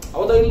ನೋಡ್ತೀವಿ.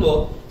 ಹೌದಾ ಇಲ್ವೋ?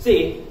 ಸಿ,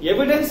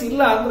 ಎವಿಡೆನ್ಸ್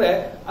ಇಲ್ಲ ಅಂದ್ರೆ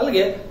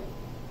ಅಲ್ಲಿಗೆ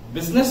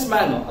ಬಿಸ್ನೆಸ್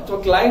ಮ್ಯಾನ್ ಅಥವಾ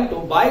ಕ್ಲೈಂಟ್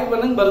ಬಾಯಿಗೆ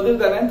ಬಂದಂಗೆ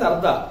ಬರೆದಿದ್ದಾನೆ ಅಂತ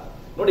ಅರ್ಥ.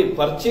 ನೋಡಿ,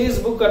 ಪರ್ಚೇಸ್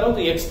ಬುಕ್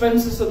ಅನ್ನೋದು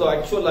ಎಕ್ಸ್ಪೆನ್ಸಸ್ ಅದು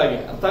ಆಕ್ಚುಲ್ ಆಗಿ.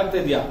 ಅರ್ಥ ಆಗ್ತಾ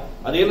ಇದೆಯಾ?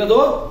 ಅದೇನದು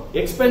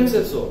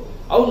ಎಕ್ಸ್ಪೆನ್ಸಸ್.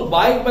 ಅವ್ನು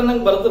ಬಾಯಿಗೆ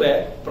ಬಂದಂಗೆ ಬರೆದ್ರೆ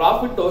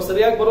ಪ್ರಾಫಿಟ್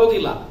ಸರಿಯಾಗಿ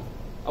ಬರೋದಿಲ್ಲ.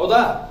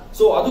 ಹೌದಾ?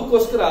 ಸೊ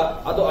ಅದಕ್ಕೋಸ್ಕರ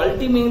ಅದು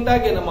ಅಲ್ಟಿಮೇಟ್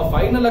ಆಗಿ ನಮ್ಮ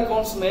ಫೈನಲ್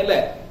ಅಕೌಂಟ್ಸ್ ಮೇಲೆ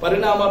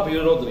ಪರಿಣಾಮ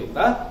ಬೀರೋದ್ರಿಂದ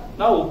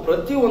ನಾವು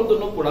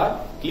ಪ್ರತಿಯೊಂದನ್ನು ಕೂಡ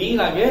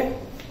ಕ್ಲೀನ್ ಆಗಿ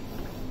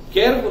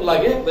ಕೇರ್ಫುಲ್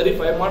ಆಗಿ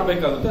ವೆರಿಫೈ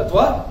ಮಾಡಬೇಕಾಗುತ್ತೆ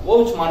ಅಥವಾ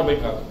ವೌಚ್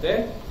ಮಾಡಬೇಕಾಗುತ್ತೆ.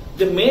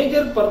 The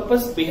major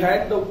purpose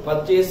behind the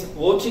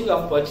ವೌಚಿಂಗ್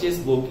of purchase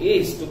book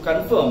is to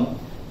confirm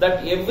that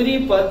every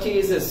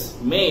purchase is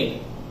made,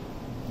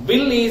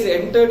 bill is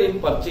entered in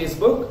purchase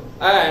book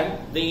and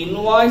the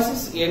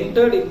invoices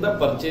entered in the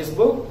purchase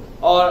book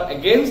or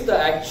against the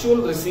actual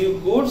received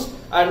goods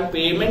and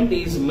payment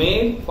is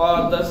made for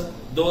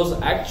those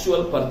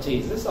actual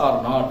purchases or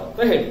not ಅಂತ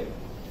ಹೇಳಿ.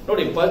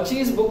 ನೋಡಿ,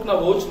 purchase book ನ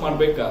vouch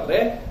ಮಾಡಬೇಕಾದ್ರೆ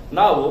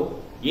ನಾವು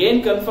ಏನ್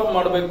confirm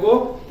ಮಾಡಬೇಕು,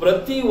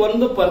 ಪ್ರತಿ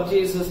ಒಂದು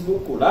ಪರ್ಚೇಸಸ್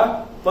ಕೂಡ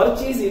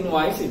ಪರ್ಚೇಸ್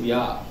ಇನ್ವಾಯ್ಸ್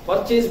ಇದೆಯಾ,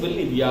 ಪರ್ಚೇಸ್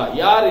ಬಿಲ್ ಇದೆಯಾ,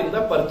 ಯಾರಿಂದ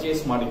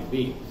ಪರ್ಚೇಸ್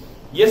ಮಾಡಿದ್ವಿ,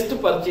 ಎಷ್ಟು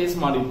ಪರ್ಚೇಸ್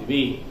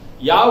ಮಾಡಿದ್ವಿ,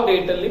 ಯಾವ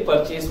ಡೇಟ್ ಅಲ್ಲಿ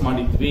ಪರ್ಚೇಸ್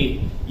ಮಾಡಿದ್ವಿ,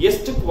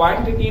 ಎಷ್ಟು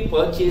ಕ್ವಾಂಟಿಟಿ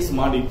ಪರ್ಚೇಸ್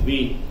ಮಾಡಿದ್ವಿ,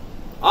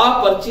 ಆ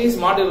ಪರ್ಚೇಸ್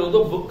ಮಾಡಿರೋದು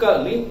ಬುಕ್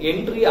ಅಲ್ಲಿ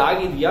ಎಂಟ್ರಿ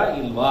ಆಗಿದೆಯಾ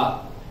ಇಲ್ವಾ.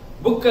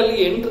 ಬುಕ್ ಅಲ್ಲಿ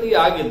ಎಂಟ್ರಿ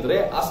ಆಗಿದ್ರೆ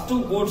ಅಷ್ಟು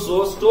ಗೂಡ್ಸ್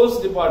ಸ್ಟೋರ್ಸ್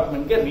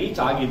ಡಿಪಾರ್ಟ್ಮೆಂಟ್ ಗೆ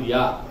ರೀಚ್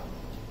ಆಗಿದೆಯಾ.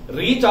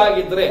 ರೀಚ್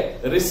ಆಗಿದ್ರೆ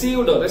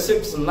ರಿಸೀವ್ಡ್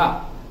ರೆಸಿಪ್ಟ್ಸ್ ನ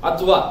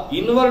ಅಥವಾ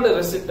ಇನ್ವರ್ಡ್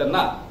ರೆಸಿಪ್ಟ್ ಅನ್ನ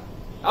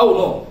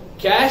ಅವನು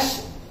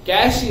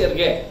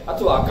ಕ್ಯಾಶಿಯರ್ಗೆ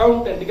ಅಥವಾ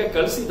ಅಕೌಂಟೆಂಟ್ ಗೆ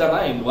ಕಳಿಸಿದಾನ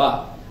ಇಲ್ವಾ.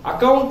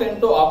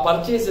 ಅಕೌಂಟೆಂಟ್ ಆ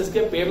ಪರ್ಚೇಸಸ್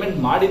ಗೆ ಪೇಮೆಂಟ್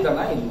ಮಾಡಿದಾನ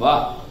ಇಲ್ವಾ.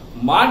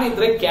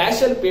 ಮಾಡಿದ್ರೆ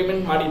ಕ್ಯಾಶ್ ಅಲ್ಲಿ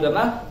ಪೇಮೆಂಟ್ ಮಾಡಿದಾನ,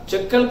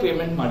 ಚೆಕ್ ಅಲ್ಲಿ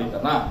ಪೇಮೆಂಟ್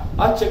ಮಾಡಿದಾನ,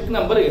 ಆ ಚೆಕ್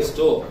ನಂಬರ್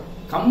ಎಷ್ಟು,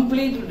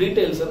 ಕಂಪ್ಲೀಟ್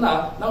ಡೀಟೇಲ್ಸ್ ಅನ್ನ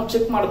ನಾವು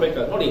ಚೆಕ್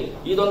ಮಾಡಬೇಕಾದ್ರೆ. ನೋಡಿ,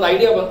 ಇದೊಂದು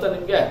ಐಡಿಯಾ ಬಂತ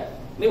ನಿಮ್ಗೆ,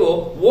 ನೀವು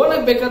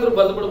ಓನಾಗಿ ಬೇಕಾದ್ರೂ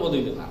ಬರೆದು ಬಿಡಬಹುದು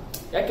ಇದನ್ನ.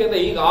 ಯಾಕೆಂದ್ರೆ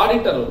ಈಗ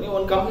ಆಡಿಟರ್ ನೀವು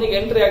ಒಂದು ಕಂಪ್ನಿಗೆ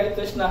ಎಂಟ್ರಿ ಆಗಿದ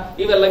ತಕ್ಷಣ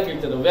ಇವೆಲ್ಲ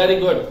ಕೇಳ್ತಿದ್ರು. ವೆರಿ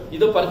ಗುಡ್,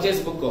 ಇದು ಪರ್ಚೇಸ್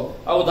ಬುಕ್,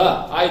 ಹೌದಾ,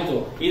 ಆಯ್ತು,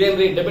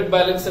 ಇದೇನ್ರಿ ಡೆಬಿಟ್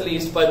ಬ್ಯಾಲೆನ್ಸ್ ಅಲ್ಲಿ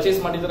ಇಷ್ಟು ಪರ್ಚೇಸ್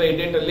ಮಾಡಿದ್ರೆ ಈ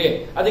ಡೇಟ್ ಅಲ್ಲಿ,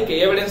 ಅದಕ್ಕೆ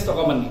ಎವಿಡೆನ್ಸ್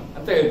ತಗೊಂಬನ್ನಿ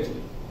ಅಂತ ಹೇಳ್ತೀವಿ.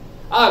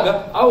 ಆಗ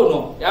ಅವನು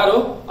ಯಾರು,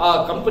 ಆ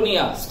ಕಂಪನಿಯ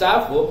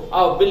ಸ್ಟಾಫ್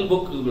ಆ ಬಿಲ್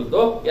ಬುಕ್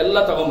ಎಲ್ಲ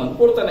ತಗೊಂಬಂದು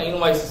ಕೊಡ್ತಾನೆ.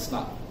 ಇನ್ವಾಯ್ಸಸ್ ನ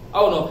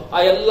ಅವನು ಆ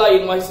ಎಲ್ಲಾ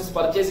ಇನ್ವಾಯ್ಸಸ್,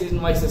 ಪರ್ಚೇಸ್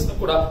ಇನ್ವಾಯ್ಸಸ್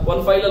ಕೂಡ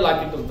ಒಂದ್ ಫೈಲ್ ಅಲ್ಲಿ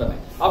ಹಾಕಿಟ್ಟಿರ್ತಾನೆ.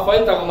 ಆ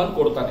ಫೈಲ್ ತಗೊಂಬಂದು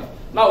ಕೊಡ್ತಾನೆ.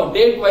 ನಾವು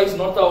ಡೇಟ್ ವೈಸ್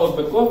ನೋಡ್ತಾ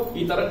ಹೋಗ್ಬೇಕು,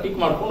 ಈ ತರ ಟಿಕ್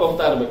ಮಾಡ್ಕೊಂಡು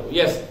ಹೋಗ್ತಾ ಇರಬೇಕು.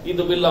 ಎಸ್,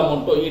 ಇದು ಬಿಲ್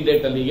ಅಮೌಂಟ್ ಈ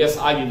ಡೇಟ್ ಅಲ್ಲಿ ಎಸ್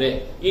ಆಗಿದೆ,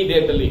 ಈ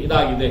ಡೇಟ್ ಅಲ್ಲಿ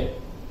ಇದಾಗಿದೆ.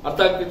 ಅರ್ಥ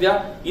ಆಗ್ತಿದ್ಯಾ?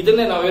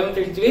 ಇದನ್ನೇ ನಾವೇನಂತ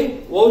ಹೇಳ್ತೀವಿ,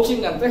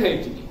 ವೌಚಿಂಗ್ ಅಂತ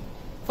ಹೇಳ್ತೀವಿ.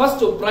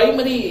 ಫಸ್ಟ್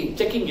ಪ್ರೈಮರಿ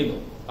ಚೆಕಿಂಗ್ ಇದು,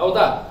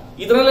 ಹೌದಾ.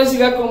 ಇದರಲ್ಲೇ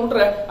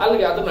ಸಿಗಾಕೊಂಡ್ಬಿಟ್ರೆ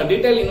ಅಲ್ಲಿಗೆ ಅದನ್ನ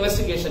ಡೀಟೇಲ್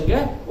ಇನ್ವೆಸ್ಟಿಗೇಷನ್ಗೆ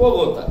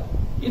ಹೋಗೋತಾ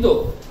ಇದು.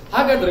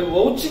 ಹಾಗಾದ್ರೆ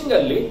ವೌಚಿಂಗ್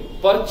ಅಲ್ಲಿ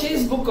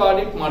ಪರ್ಚೇಸ್ ಬುಕ್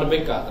ಆಡಿಟ್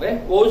ಮಾಡಬೇಕಾದ್ರೆ,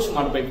 ವೌಚ್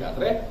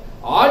ಮಾಡಬೇಕಾದ್ರೆ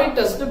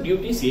ಆಡಿಟರ್ಸ್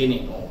ಡ್ಯೂಟೀಸ್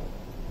ಏನೇನು?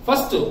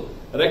 First,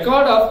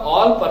 record of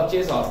all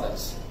purchase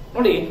orders.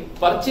 ನೋಡಿ,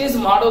 ಪರ್ಚೇಸ್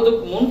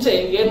ಮಾಡೋದಕ್ಕೆ ಮುಂಚೆ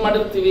ಏನ್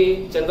ಮಾಡಿರ್ತೀವಿ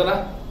ಚಂದನ?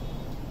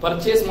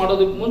 ಪರ್ಚೇಸ್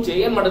ಮಾಡೋದಕ್ಕೆ ಮುಂಚೆ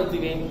ಏನ್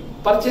ಮಾಡಿರ್ತೀವಿ?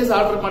 ಪರ್ಚೇಸ್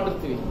ಆರ್ಡರ್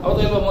ಮಾಡಿರ್ತೀವಿ,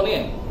 ಹೌದಾ ಇಲ್ವಾ ಮೋನಿ?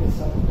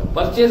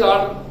 ಪರ್ಚೇಸ್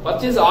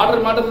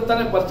ಆರ್ಡರ್ ಮಾಡಿದ್ರೆ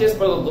ತಾನೇ ಪರ್ಚೇಸ್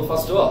ಬರೋದು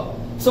ಫಸ್ಟ್.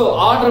 ಸೊ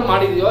ಆರ್ಡರ್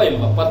ಮಾಡಿದೀವೋ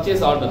ಇಲ್ವಾ?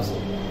 ಪರ್ಚೇಸ್ ಆರ್ಡರ್ಸ್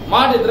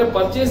ಮಾಡಿದ್ರೆ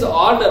ಪರ್ಚೇಸ್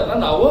ಆರ್ಡರ್ ನ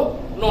ನಾವು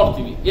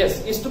ನೋಡ್ತೀವಿ. ಎಸ್,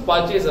 ಇಷ್ಟು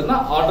ಪರ್ಚೇಸ್ ಅನ್ನ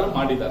ಆರ್ಡರ್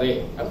ಮಾಡಿದ್ದಾರೆ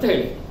ಅಂತ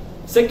ಹೇಳಿ.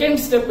 ಸೆಕೆಂಡ್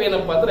ಸ್ಟೆಪ್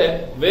ಏನಪ್ಪಾ ಅಂದ್ರೆ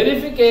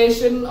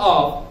verification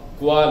of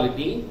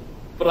quality,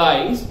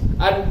 price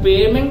and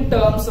payment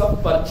terms of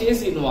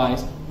purchase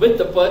invoice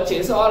with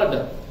purchase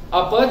order.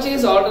 ಆ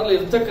ಪರ್ಚೇಸ್ ಆರ್ಡರ್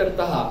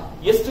ಇರ್ತಕ್ಕಂತಹ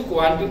ಎಷ್ಟು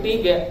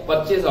ಕ್ವಾಂಟಿಟಿಗೆ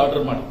ಪರ್ಚೇಸ್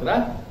ಆರ್ಡರ್ ಮಾಡಿದ್ರ,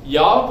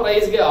 ಯಾವ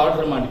ಪ್ರೈಸ್ಗೆ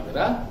ಆರ್ಡರ್ ಮಾಡಿದ್ರ,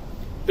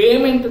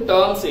 ಪೇಮೆಂಟ್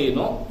ಟರ್ಮ್ಸ್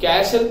ಏನು,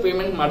 ಕ್ಯಾಶ್ ಅಲ್ಲಿ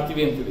ಪೇಮೆಂಟ್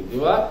ಮಾಡ್ತೀವಿ ಅಂತ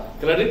ಹೇಳಿದೀವ,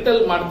 ಕ್ರೆಡಿಟ್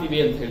ಅಲ್ಲಿ ಮಾಡ್ತೀವಿ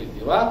ಅಂತ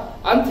ಹೇಳಿದೀವ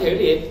ಅಂತ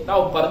ಹೇಳಿ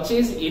ನಾವು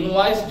ಪರ್ಚೇಸ್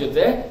ಇನ್ವಾಯ್ಸ್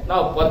ಜೊತೆ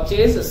ನಾವು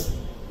ಪರ್ಚೇಸ್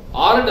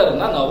ಆರ್ಡರ್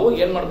ನಾವು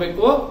ಏನ್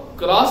ಮಾಡಬೇಕು,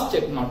 cross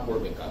check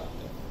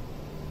ಮಾಡ್ಕೊಳ್ಬೇಕಾಗುತ್ತೆ.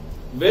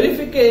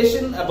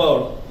 Verification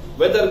about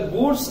weather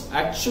goods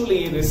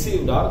actually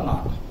received R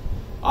not.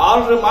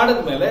 Order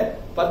ಮಾಡಿದ್ಮೇಲೆ,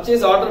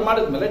 ಪರ್ಚೇಸ್ ಆರ್ಡರ್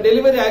ಮಾಡಿದ್ಮೇಲೆ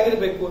ಡೆಲಿವರಿ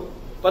ಆಗಿರ್ಬೇಕು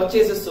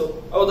ಪರ್ಚೇಸಸ್,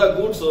 ಹೌದಾ,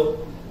 ಗೂಡ್ಸ್.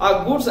 ಆ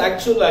ಗೂಡ್ಸ್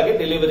ಆಕ್ಚುಲ್ ಆಗಿ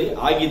ಡೆಲಿವರಿ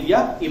ಆಗಿದ್ಯಾ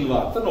ಇಲ್ವಾ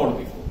ಅಂತ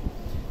ನೋಡ್ಬೇಕು.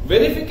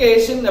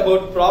 Verification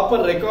about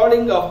proper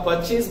recording of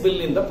purchase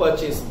bill in the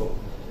purchase book.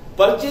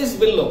 Purchase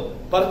bill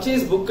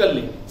purchase book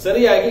ಅಲ್ಲಿ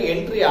ಸರಿಯಾಗಿ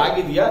ಎಂಟ್ರಿ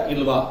ಆಗಿದೆಯಾ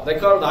ಇಲ್ವಾ,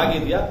 ರೆಕಾರ್ಡ್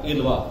ಆಗಿದೆಯಾ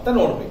ಇಲ್ವಾ ಅಂತ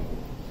ನೋಡ್ಬೇಕು.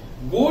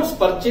 Goods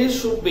purchase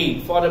should be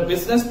for A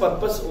business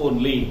purpose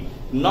only,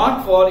 not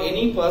for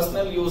any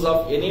personal use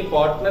of any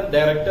partner,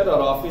 director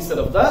R officer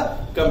of the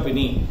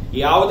company.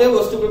 ಯಾವುದೇ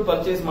ವಸ್ತುಗಳು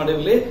ಪರ್ಚೇಸ್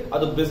ಮಾಡಿರ್ಲಿ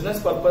ಅದು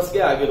ಬಿಸಿನೆಸ್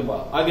ಪರ್ಪಸ್ಗೆ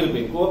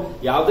ಆಗಿರ್ಬೇಕು.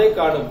 ಯಾವುದೇ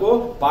ಕಾರಣಕ್ಕೂ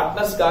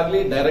partners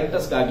ಗಾಗ್ಲಿ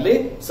directors ಗಾಗ್ಲಿ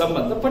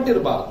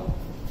ಸಂಬಂಧಪಟ್ಟಿರಬಾರದು.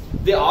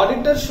 The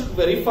auditor should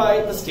verify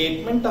the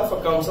statement of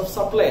accounts of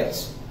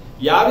suppliers.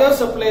 ಯಾವ್ಯಾವ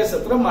suppliers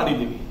ಹತ್ರ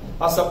ಮಾಡಿದೀವಿ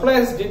ಆ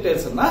ಸಪ್ಲೈಯರ್ಸ್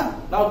ಡೀಟೇಲ್ಸ್ ಅನ್ನ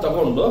ನಾವು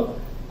ತಗೊಂಡು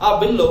ಆ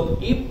ಬಿಲ್ಲು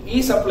ಈ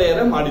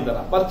ಸಪ್ಲೈಯರ್ ಮಾಡಿದಾರ,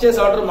 ಪರ್ಚೇಸ್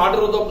ಆರ್ಡರ್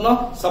ಮಾಡಿರೋದೊಬ್ನೋ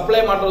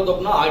ಸಪ್ಲೈ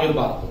ಮಾಡಿರೋದೊಬ್ನೋ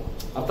ಆಗಿರಬಾರದು.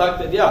 ಅರ್ಥ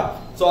ಆಗ್ತಿದ್ಯಾ?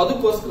 ಸೊ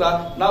ಅದಕ್ಕೋಸ್ಕರ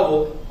ನಾವು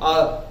ಆ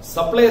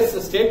ಸಪ್ಲೈಯರ್ಸ್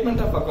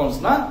ಸ್ಟೇಟ್ಮೆಂಟ್ ಆಫ್ ಅಕೌಂಟ್ಸ್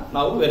ನ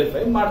ನಾವು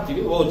ವೆರಿಫೈ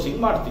ಮಾಡ್ತೀವಿ, ವೌಚಿಂಗ್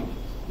ಮಾಡ್ತೀವಿ.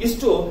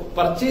 ಇಷ್ಟು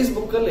ಪರ್ಚೇಸ್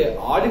ಬುಕ್ ಅಲ್ಲಿ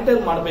ಆಡಿಟರ್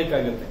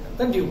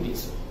ಮಾಡಬೇಕಾಗಿರ್ತಕ್ಕಂಥ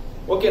ಡ್ಯೂಟೀಸ್.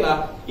 ಓಕೆನಾ?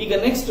 ಈಗ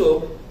ನೆಕ್ಸ್ಟ್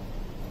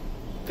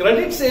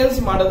ಕ್ರೆಡಿಟ್ ಸೇಲ್ಸ್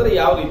ಮಾಡಿದ್ರೆ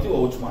ಯಾವ ರೀತಿ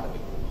ವೌಚ್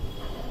ಮಾಡಬೇಕು.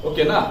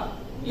 ಓಕೆನಾ?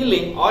 ಇಲ್ಲಿ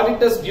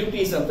ಆಡಿಟರ್ಸ್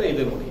ಡ್ಯೂಟೀಸ್ ಅಂತ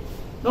ಇದೆ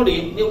ನೋಡಿ.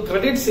 ನೀವು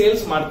ಕ್ರೆಡಿಟ್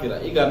ಸೇಲ್ಸ್ ಮಾಡ್ತೀರಾ,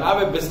 ಈಗ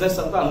ನಾವೇ ಬಿಸ್ನೆಸ್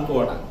ಅಂತ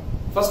ಅನ್ಕೋಣ.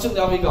 ಫಸ್ಟ್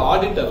ನಾವೀಗ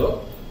ಆಡಿಟರ್.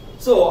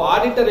 ಸೊ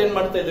ಆಡಿಟರ್ ಏನ್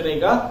ಮಾಡ್ತಾ ಇದ್ದೇನೆ,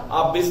 ಈಗ ಆ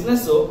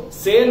ಬಿಸ್ನೆಸ್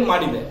ಸೇಲ್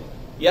ಮಾಡಿದೆ,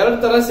 ಎರಡ್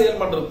ತರ ಸೇಲ್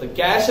ಮಾಡಿರುತ್ತೆ.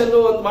 ಕ್ಯಾಶ್ ಅಲ್ಲೂ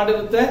ಒಂದ್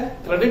ಮಾಡಿರುತ್ತೆ,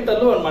 ಕ್ರೆಡಿಟ್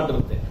ಅಲ್ಲೂ ಒಂದ್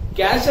ಮಾಡಿರುತ್ತೆ.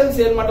 ಕ್ಯಾಶ್ ಅಲ್ಲಿ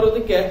ಸೇಲ್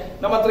ಮಾಡಿರೋದಕ್ಕೆ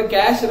ನಮ್ಮ ಹತ್ರ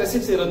ಕ್ಯಾಶ್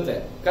ರೆಸಿಪ್ಟ್ಸ್ ಇರುತ್ತೆ,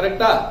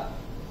 ಕರೆಕ್ಟಾ?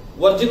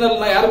 ಒರಿಜಿನಲ್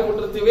ನ ಯಾರು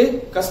ಕೊಟ್ಟಿರ್ತೀವಿ,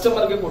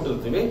 ಕಸ್ಟಮರ್ಗೆ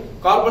ಕೊಟ್ಟಿರ್ತೀವಿ.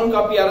 ಕಾರ್ಬನ್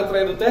ಕಾಪಿ ಯಾರ ಹತ್ರ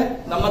ಇರುತ್ತೆ,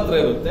 ನಮ್ಮ ಹತ್ರ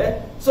ಇರುತ್ತೆ.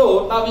 ಸೊ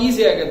ನಾವು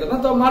ಈಸಿಯಾಗಿ ಅದನ್ನ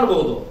ತಾವು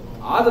ಮಾಡಬಹುದು.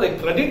 ಆದ್ರೆ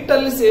ಕ್ರೆಡಿಟ್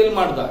ಅಲ್ಲಿ ಸೇಲ್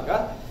ಮಾಡಿದಾಗ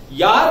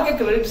ಯಾರಿಗೆ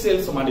ಕ್ರೆಡಿಟ್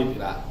ಸೇಲ್ಸ್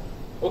ಮಾಡಿದ್ದೀರಾ,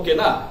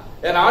 ಓಕೆನಾ?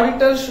 An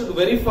auditor should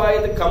verify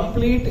the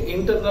complete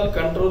internal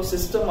control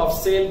system of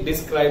sale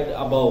described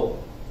above.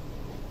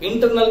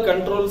 Internal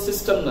control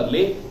system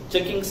ನಲ್ಲಿ,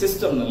 ಚೆಕಿಂಗ್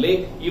ಸಿಸ್ಟಮ್ ನಲ್ಲಿ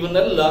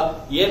ಇವನ್ನೆಲ್ಲ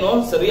ಏನೋ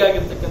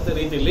ಸರಿಯಾಗಿರ್ತಕ್ಕಂಥ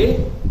ರೀತಿಯಲ್ಲಿ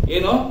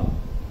ಏನೋ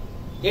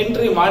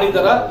ಎಂಟ್ರಿ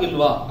ಮಾಡಿದಾರ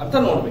ಇಲ್ವಾ ಅಂತ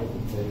ನೋಡ್ಬೇಕು.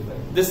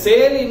 The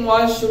sale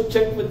invoice should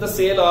check with the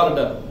sale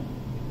order.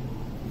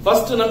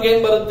 First ನಮ್ಗೆ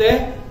ಏನ್ ಬರುತ್ತೆ,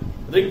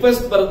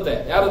 ರಿಕ್ವೆಸ್ಟ್ ಬರುತ್ತೆ.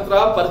 ಯಾರ ಹತ್ರ?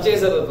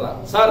 ಪರ್ಚೇಸರ್ ಹತ್ರ.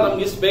 ಸರ್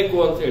ನಮ್ಗೆ ಇಷ್ಟು ಬೇಕು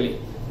ಅಂತ ಹೇಳಿ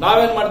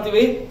ನಾವೇನ್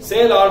ಮಾಡ್ತೀವಿ,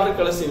 ಸೇಲ್ ಆರ್ಡರ್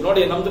ಕಳಿಸ್ತೀವಿ.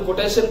 ನೋಡಿ ನಮ್ದು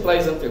ಕೊಟೇಶನ್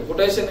ಪ್ರೈಸ್ ಅಂತ.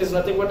 Quotation is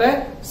nothing but A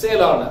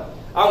sale order.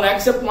 ಅವ್ನ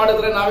ಆಕ್ಸೆಪ್ಟ್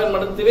ಮಾಡಿದ್ರೆ ನಾವೇನ್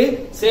ಮಾಡಿರ್ತೀವಿ,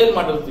 ಸೇಲ್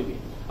ಮಾಡಿರ್ತೀವಿ.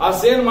 ಆ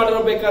ಸೇಲ್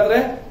ಮಾಡಿರಬೇಕಾದ್ರೆ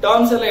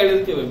ಟರ್ಮ್ಸ್ ಎಲ್ಲ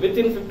ಹೇಳಿರ್ತೀವಿ. ವಿತ್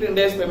ಇನ್ 15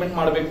 days ಪೇಮೆಂಟ್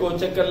ಮಾಡಬೇಕು,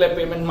 ಚೆಕ್ ಅಲ್ಲೇ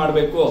ಪೇಮೆಂಟ್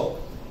ಮಾಡಬೇಕು,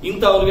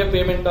 ಇಂಥವ್ರಿಗೆ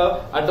ಪೇಮೆಂಟ್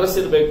ಅಡ್ರೆಸ್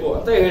ಇರಬೇಕು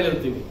ಅಂತ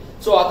ಹೇಳಿರ್ತೀವಿ.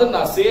 ಸೊ ಅದನ್ನ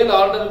ಸೇಲ್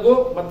ಆರ್ಡರ್ಗೂ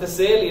ಮತ್ತೆ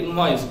ಸೇಲ್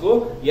ಇನ್ವಾಯ್ಸ್ಗೂ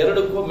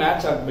ಎರಡಕ್ಕೂ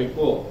ಮ್ಯಾಚ್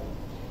ಆಗಬೇಕು.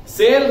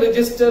 Sale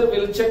register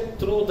will check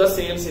through the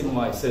sales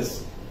invoices.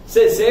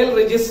 Sale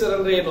register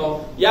ಅಂದ್ರೆ ಏನು,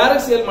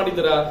 ಯಾರಿಗೆ ಸೇಲ್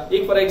ಮಾಡಿದ್ದೀರಾ?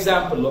 ಈಗ ಫಾರ್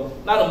ಎಕ್ಸಾಂಪಲ್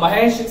ನಾನು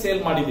ಮಹೇಶ್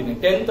ಸೇಲ್ ಮಾಡಿದ್ದೀನಿ,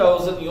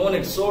 10,000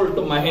 units sold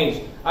to Mahesh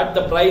at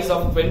the price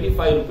of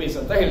 25 rupees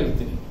ಅಂತ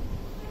ಹೇಳಿರ್ತೀನಿ.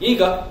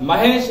 ಈಗ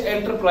ಮಹೇಶ್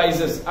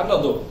ಎಂಟರ್ಪ್ರೈಸಸ್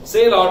ಅನ್ನೋದು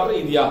ಸೇಲ್ ಆರ್ಡರ್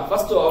ಇದೆಯಾ?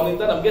 ಫಸ್ಟ್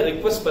ಅವನಿಂದ ನಮಗೆ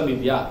ರಿಕ್ವೆಸ್ಟ್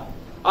ಬಂದಿದ್ಯಾ?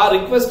 ಆ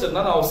ರಿಕ್ವೆಸ್ಟ್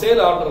ಅನ್ನ ನಾವು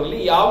ಸೇಲ್ ಆರ್ಡರ್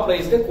ಅಲ್ಲಿ ಯಾವ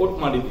ಪ್ರೈಸ್ಗೆ ಕೋಟ್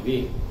ಮಾಡಿದೀವಿ,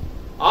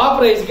 ಆ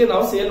ಪ್ರೈಸ್ಗೆ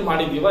ನಾವು ಸೇಲ್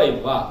ಮಾಡಿದೀವಾ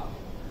ಇಲ್ವಾ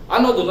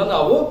ಅನ್ನೋದನ್ನ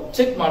ನಾವು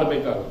ಚೆಕ್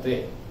ಮಾಡಬೇಕಾಗುತ್ತೆ.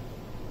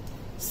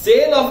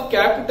 Sale of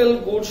capital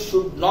goods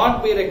should not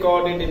be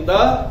recorded in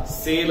the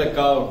sale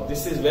account.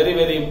 This is very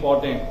very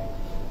important.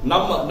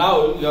 ನಾವು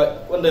ಈಗ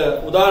ಒಂದು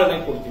ಉದಾಹರಣೆ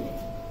ಕೊಡ್ತೀವಿ.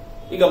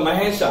 ಈಗ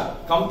ಮಹೇಶ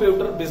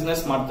ಕಂಪ್ಯೂಟರ್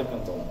ಬಿಸ್ನೆಸ್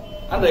ಮಾಡ್ತಕ್ಕಂಥವ್ನು,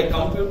 ಅಂದ್ರೆ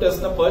ಕಂಪ್ಯೂಟರ್ಸ್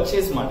ನ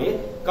ಪರ್ಚೇಸ್ ಮಾಡಿ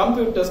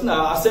ಕಂಪ್ಯೂಟರ್ಸ್ ನ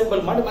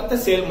ಅಸೆಂಬಲ್ ಮಾಡಿ ಮತ್ತೆ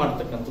ಸೇಲ್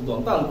ಮಾಡ್ತಕ್ಕಂಥದ್ದು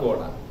ಅಂತ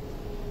ಅನ್ಕೋಣ.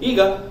 ಈಗ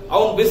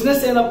ಅವನ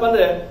ಬಿಸ್ನೆಸ್ ಏನಪ್ಪಾ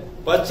ಅಂದ್ರೆ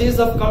purchase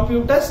of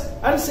computers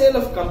and sale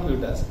of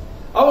computers.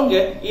 ಅವನಿಗೆ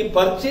ಈ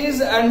purchase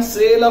and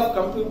sale of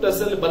computers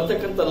ಅಲ್ಲಿ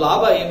ಬರ್ತಕ್ಕಂಥ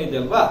ಲಾಭ ಏನಿದೆ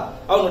ಅಲ್ವಾ,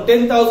 ಅವನು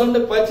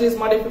 10,000 ಪರ್ಚೇಸ್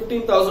ಮಾಡಿ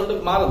 15,000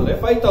 ಮಾರಿದ್ರೆ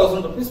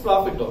 5,000 rupees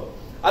ಪ್ರಾಫಿಟ್.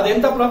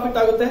 ಅದೆಂತ ಪ್ರಾಫಿಟ್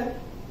ಆಗುತ್ತೆ?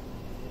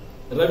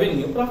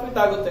 ರೆವಿನ್ಯೂ ಪ್ರಾಫಿಟ್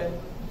ಆಗುತ್ತೆ,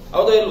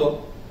 ಹೌದಾ ಇಲ್ವೋ?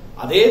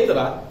 ಅದೇ ತರ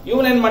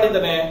ಇವನೇನ್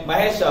ಮಾಡಿದ್ದಾನೆ,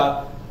 ಮಹೇಶ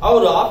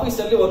ಅವರು ಆಫೀಸ್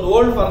ಅಲ್ಲಿ ಒಂದು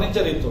ಓಲ್ಡ್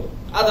ಫರ್ನಿಚರ್ ಇತ್ತು,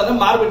 ಅದನ್ನ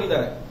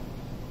ಮಾರ್ಬಿಟ್ಟಿದ್ದಾನೆ.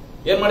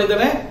 ಏನ್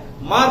ಮಾಡಿದ್ದಾನೆ?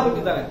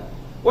 ಮಾರ್ಬಿಟ್ಟಿದ್ದಾನೆ.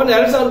 ಒಂದ್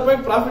 2,000 ರೂಪಾಯಿ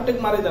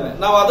ಪ್ರಾಫಿಟ್ ಮಾರಿದ್ದಾನೆ.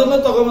 ನಾವು ಅದನ್ನು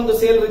ತಗೊಂಡ್ಬಂದು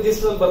ಸೇಲ್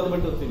ರಿಜಿಸ್ಟರ್ ಬರೆದು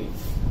ಬಿಟ್ಟಿರ್ತೀವಿ.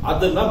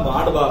 ಅದನ್ನ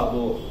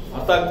ಮಾಡಬಾರದು.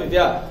 ಅರ್ಥ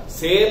ಆಗ್ತಿದ್ಯಾ?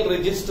 ಸೇಲ್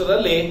ರಿಜಿಸ್ಟರ್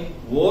ಅಲ್ಲಿ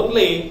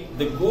only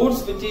the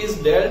goods which is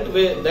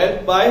delt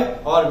by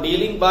are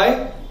dealing by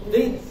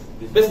the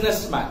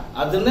business man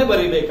ಅದನ್ನೇ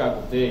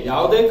ಬರೀಬೇಕಾಗುತ್ತೆ.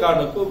 ಯಾವುದೇ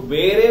ಕಾರಣಕ್ಕೂ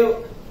ಬೇರೆ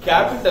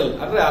ಕ್ಯಾಪಿಟಲ್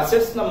ಅಂದ್ರೆ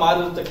ಅಸೆಟ್ಸ್ ನ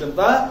ಮಾರಿರ್ತಕ್ಕಂಥ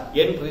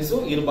ಎಂಟ್ರೀಸ್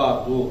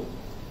ಇರಬಾರದು.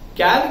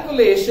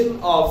 Calculation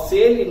of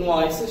sale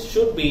invoices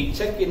should be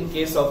check in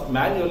case of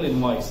manual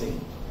invoicing.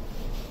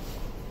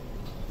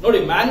 ನೋಡಿ,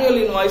 ಮ್ಯಾನ್ಯುಯಲ್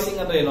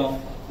ಇನ್ವಾಯ್ಸಿಂಗ್ ಅಂದ್ರೆ ಏನು?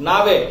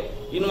 ನಾವೇ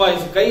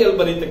ಇನ್ವಾಯ್ಸ್ ಕೈಯಲ್ಲಿ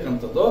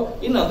ಬರೀತಕ್ಕಂಥದ್ದು,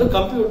 ಇನ್ನೊಂದು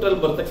ಕಂಪ್ಯೂಟರ್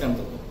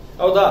ಬರ್ತಕ್ಕಂಥದ್ದು.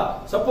 ಹೌದಾ?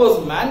 ಸಪೋಸ್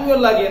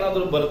ಮ್ಯಾನ್ಯುಯಲ್ ಆಗಿ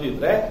ಏನಾದ್ರು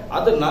ಬರೆದಿದ್ರೆ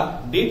ಅದನ್ನ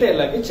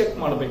ಡೀಟೇಲ್ ಆಗಿ ಚೆಕ್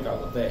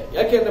ಮಾಡಬೇಕಾಗುತ್ತೆ.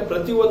 ಯಾಕೆಂದ್ರೆ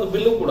ಪ್ರತಿಯೊಂದು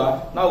ಬಿಲ್ಲು ಕೂಡ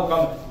ನಾವು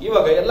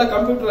ಇವಾಗ ಎಲ್ಲ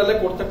ಕಂಪ್ಯೂಟರ್ ಅಲ್ಲೇ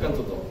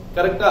ಕೊಡ್ತಕ್ಕಂಥದ್ದು,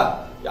 ಕರೆಕ್ಟಾ?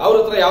 ಅವ್ರ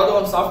ಹತ್ರ ಯಾವ್ದೋ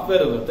ಒಂದು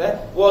ಸಾಫ್ಟ್ವೇರ್ ಇರುತ್ತೆ,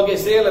 ಹೋಗಿ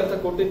ಸೇಲ್ ಅಂತ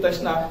ಕೊಟ್ಟಿದ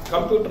ತಕ್ಷಣ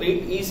ಕಂಪ್ಯೂಟರ್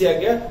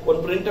ಈಸಿಯಾಗಿ ಒಂದು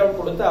ಪ್ರಿಂಟ್ ಔಟ್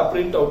ಕೊಡುತ್ತೆ. ಆ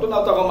ಪ್ರಿಂಟ್ ಔಟ್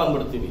ನಾವು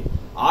ತಗೊಂಡ್ಬಂದ್ಬಿಡ್ತೀವಿ.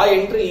 ಆ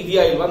ಎಂಟ್ರಿ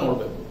ಇದೆಯಾ ಇಲ್ವಾ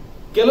ನೋಡ್ಬೇಕು.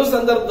 ಕೆಲವು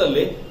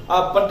ಸಂದರ್ಭದಲ್ಲಿ ಆ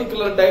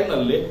ಪರ್ಟಿಕ್ಯುಲರ್ ಟೈಮ್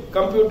ನಲ್ಲಿ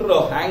ಕಂಪ್ಯೂಟರ್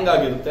ಹ್ಯಾಂಗ್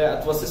ಆಗಿರುತ್ತೆ,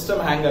 ಅಥವಾ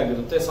ಸಿಸ್ಟಮ್ ಹ್ಯಾಂಗ್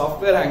ಆಗಿರುತ್ತೆ,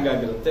 ಸಾಫ್ಟ್ವೇರ್ ಹ್ಯಾಂಗ್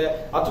ಆಗಿರುತ್ತೆ,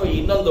 ಅಥವಾ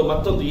ಇನ್ನೊಂದು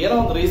ಮತ್ತೊಂದು ಏನೋ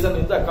ಒಂದು ರೀಸನ್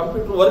ಇಂದ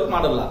ಕಂಪ್ಯೂಟರ್ ವರ್ಕ್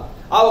ಮಾಡಲ್ಲ.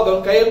 ಆವಾಗ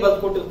ಅವ್ನು ಕೈಯಲ್ಲಿ ಬರೆದು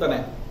ಕೊಟ್ಟಿರ್ತಾನೆ,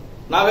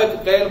 ನಾವೇ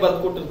ಕೈಯಲ್ಲಿ ಬರೆದು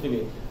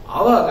ಕೊಟ್ಟಿರ್ತೀವಿ.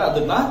 ಆವಾಗ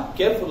ಅದನ್ನ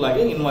ಕೇರ್ಫುಲ್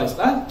ಆಗಿ ಇನ್ವಾಯ್ಸ್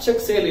ನ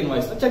ಸೇಲ್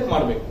ಇನ್ವಾಯ್ಸ್ ನ ಚೆಕ್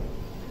ಮಾಡಬೇಕು.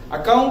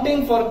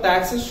 Accounting for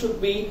taxes should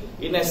be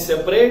in a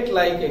separate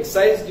like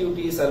excise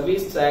duty,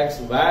 service tax,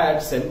 VAT,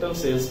 central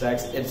sales tax,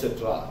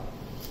 etc.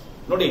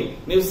 ನೋಡಿ,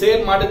 ನೀವು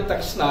ಸೇಲ್ ಮಾಡಿದ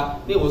ತಕ್ಷಣ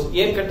ನೀವು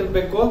ಏನ್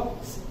ಕಟ್ಟಿರ್ಬೇಕು?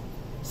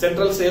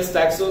 ಸೆಂಟ್ರಲ್ ಸೇಲ್ಸ್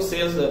ಟ್ಯಾಕ್ಸ್,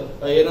 ಸೇಲ್ಸ್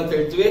ಏನಂತ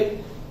ಹೇಳ್ತೀವಿ,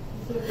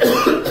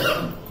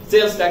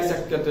 ಸೇಲ್ಸ್ ಟ್ಯಾಕ್ಸ್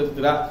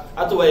ಕಟ್ಟಿರ್ತೀರಾ,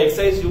 ಅಥವಾ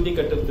ಎಕ್ಸೈಸ್ ಡ್ಯೂಟಿ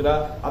ಕಟ್ಟಿರ್ತೀರಾ,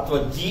 ಅಥವಾ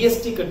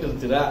GST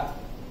ಕಟ್ಟಿರ್ತೀರಾ,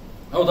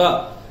 ಹೌದಾ?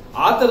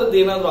 ಆ ತರದ್ದು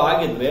ಏನಾದ್ರು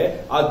ಆಗಿದ್ರೆ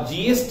ಆ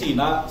GST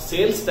ನ,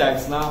 ಸೇಲ್ಸ್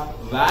ಟ್ಯಾಕ್ಸ್ ನ,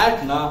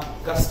 ವ್ಯಾಟ್ ನ,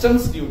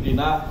 ಕಸ್ಟಮ್ಸ್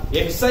ಡ್ಯೂಟಿನ,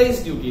 ಎಕ್ಸೈಸ್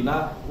ಡ್ಯೂಟಿನ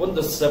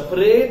ಒಂದು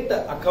ಸಪರೇಟ್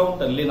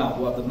ಅಕೌಂಟ್ ಅಲ್ಲಿ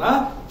ನಾವು ಅದನ್ನ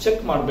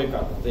ಚೆಕ್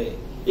ಮಾಡಬೇಕಾಗುತ್ತೆ.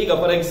 ಈಗ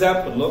for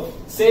example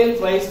sale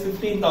price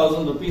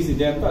 15,000 rupees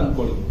ಇದೆ ಅಂತ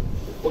ಅನ್ಕೊಳ್ಳಿ,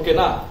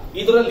 ಓಕೆನಾ?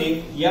 ಇದರಲ್ಲಿ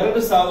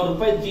 2,000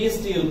 ರೂಪಾಯಿ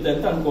GST ಇರುತ್ತೆ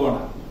ಅಂತ ಅನ್ಕೋಣ,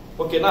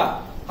 ಓಕೆನಾ?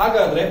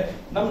 ಹಾಗಾದ್ರೆ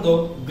ನಮ್ದು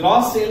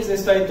ಗ್ರಾಸ್ ಸೇಲ್ಸ್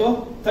ಎಷ್ಟಾಯ್ತು?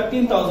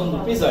 13,000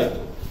 rupees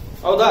ಆಯ್ತು,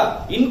 ಹೌದಾ?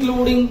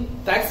 ಇನ್ಕ್ಲೂಡಿಂಗ್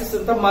ಟ್ಯಾಕ್ಸಸ್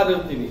ಅಂತ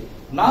ಮಾರಿರ್ತೀವಿ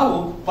ನಾವು.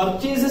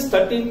 ಪರ್ಚೇಸಸ್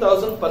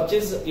 13,000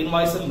 ಪರ್ಚೇಸ್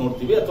ಇನ್ವಾಯ್ಸ್ ಅಲ್ಲಿ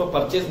ನೋಡ್ತೀವಿ, ಅಥವಾ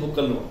ಪರ್ಚೇಸ್ ಬುಕ್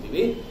ಅಲ್ಲಿ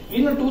ನೋಡ್ತೀವಿ.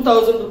 ಇನ್ನು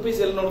 2,000 rupees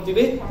ಎಲ್ಲಿ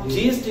ನೋಡ್ತೀವಿ?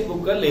 GST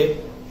ಬುಕ್ ಅಲ್ಲಿ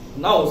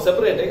ನಾವು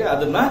ಸೆಪರೇಟ್ ಆಗಿ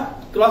ಅದನ್ನ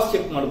ಕ್ರಾಸ್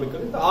ಚೆಕ್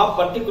ಮಾಡಬೇಕಾಗುತ್ತೆ. ಆ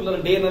ಪರ್ಟಿಕ್ಯುಲರ್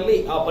ಡೇ ನಲ್ಲಿ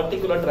ಆ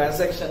ಪರ್ಟಿಕ್ಯುಲರ್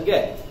ಟ್ರಾನ್ಸಾಕ್ಷನ್ ಗೆ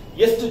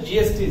ಎಷ್ಟು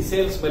GST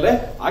ಸೇಲ್ಸ್ ಮೇಲೆ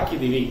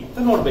ಹಾಕಿದೀವಿ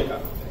ಅಂತ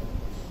ನೋಡ್ಬೇಕಾಗುತ್ತೆ.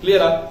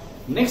 Clear?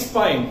 Next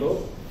point,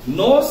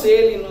 no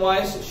sale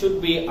invoice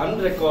should be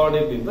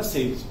ಅನ್ರೆಕಾರ್ಡೆಡ್ in the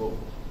sales book.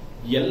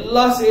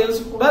 ಎಲ್ಲಾ ಸೇಲ್ಸ್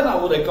ಕೂಡ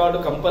ನಾವು ರೆಕಾರ್ಡ್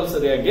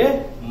ಕಂಪಲ್ಸರಿ ಆಗಿ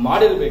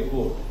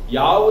ಮಾಡಿರಬೇಕು.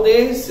 ಯಾವುದೇ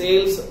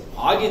ಸೇಲ್ಸ್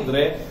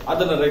ಆಗಿದ್ರೆ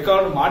ಅದನ್ನ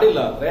ರೆಕಾರ್ಡ್ ಮಾಡಿಲ್ಲ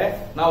ಅಂದ್ರೆ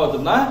ನಾವು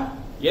ಅದನ್ನ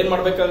ಏನ್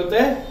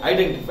ಮಾಡಬೇಕಾಗುತ್ತೆ?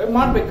 ಐಡೆಂಟಿಫೈ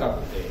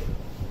ಮಾಡಬೇಕಾಗುತ್ತೆ.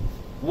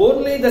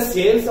 Only the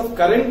sales of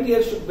current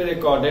year should be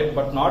recorded,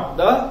 but not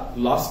the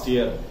last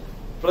year.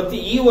 ಪ್ರತಿ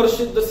ಈ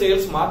ವರ್ಷದ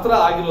ಸೇಲ್ಸ್ ಮಾತ್ರ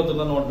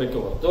ಆಗಿರೋದನ್ನ ನೋಡ್ಬೇಕು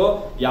ಹೊರತು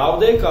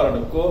ಯಾವುದೇ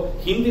ಕಾರಣಕ್ಕೂ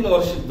ಹಿಂದಿನ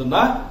ವರ್ಷದನ್ನ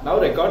ನಾವು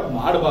ರೆಕಾರ್ಡ್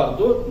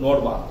ಮಾಡಬಾರದು,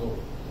 ನೋಡಬಾರದು.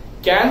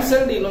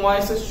 Cancelled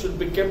invoices should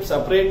be kept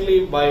separately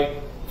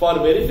for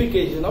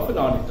verification of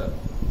an auditor.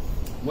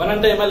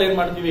 ಒಂದೊಂದು ಟೈಮಲ್ಲಿ ಏನ್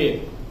ಮಾಡ್ತೀವಿ?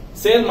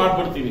 ಸೇಲ್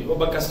ಮಾಡ್ಬಿಡ್ತೀವಿ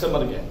ಒಬ್ಬ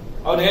ಕಸ್ಟಮರ್ಗೆ.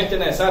 ಅವ್ನು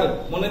ಹೇಳ್ತೇನೆ, ಸರ್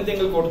ಮುಂದಿನ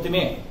ತಿಂಗಳು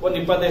ಕೊಡ್ತೀನಿ, ಒಂದು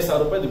 25,000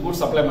 ರೂಪಾಯಿ ಗೂಡ್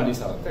ಸಪ್ಲೈ ಮಾಡಿ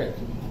ಸರ್ ಅಂತ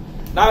ಹೇಳ್ತೀವಿ.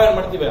 ನಾವೇನ್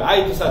ಮಾಡ್ತೀವಿ?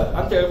 ಆಯ್ತು ಸರ್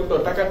ಅಂತ ಹೇಳ್ಬಿಟ್ಟು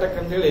ಟಕ್ ಟಕ್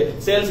ಅಂತ ಹೇಳಿ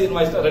sales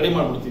invoice ready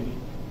ಮಾಡ್ಬಿಡ್ತೀವಿ.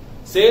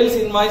 Sales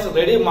invoice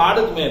ready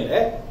ಮಾಡಿದ್ಮೇಲೆ,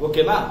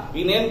 ಓಕೆನಾ,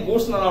 ಇನ್ನೇನ್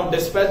ಗೂಡ್ಸ್ ನಾವು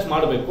ಡಿಸ್ಪ್ಯಾಚ್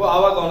ಮಾಡಬೇಕು.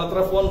 ಆವಾಗ ಅವನ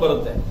ಹತ್ರ ಫೋನ್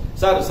ಬರುತ್ತೆ,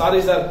 ಸರ್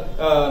ಸಾರಿ ಸರ್,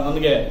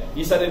 ನನಗೆ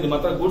ಈ ಸರಿ ನಿಮ್ಮ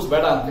ಹತ್ರ ಗೂಡ್ಸ್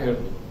ಬೇಡ ಅಂತ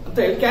ಹೇಳಿ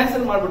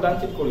ಕ್ಯಾನ್ಸಲ್ ಮಾಡ್ಬಿಟ್ಟ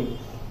ಅಂತ ಇಟ್ಕೊಳ್ಳಿ.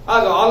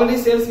 ಆಗ ಆಲ್ರೆಡಿ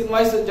ಸೇಲ್ಸ್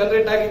ಇನ್ವಾಯ್ಸ್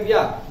ಜನರೇಟ್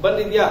ಆಗಿದ್ಯಾ,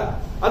 ಬಂದಿದ್ಯಾ?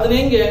 ಅದನ್ನ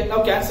ಹೆಂಗೆ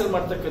ನಾವು ಕ್ಯಾನ್ಸಲ್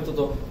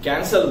ಮಾಡ್ತಕ್ಕಂಥದ್ದು?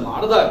 ಕ್ಯಾನ್ಸಲ್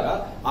ಮಾಡಿದಾಗ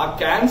ಆ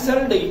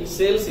ಕ್ಯಾನ್ಸಲ್ಡ್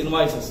ಸೇಲ್ಸ್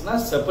ಇನ್ವಾಯ್ಸಸ್ ನ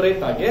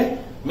ಸೆಪರೇಟ್ ಆಗಿ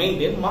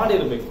ಮೇಂಟೈನ್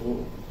ಮಾಡಿರಬೇಕು.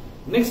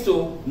 Next,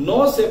 no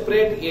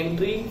separate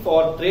entry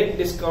for trade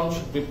discount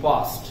should be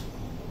passed.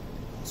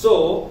 So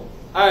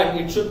and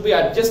it should be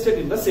adjusted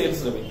in the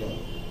sales revenue.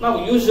 ನಾವು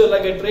ಯೂಶುವಲ್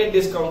ಆಗಿ ಟ್ರೇಡ್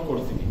ಡಿಸ್ಕೌಂಟ್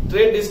ಕೊಡ್ತೀವಿ.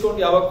 ಟ್ರೇಡ್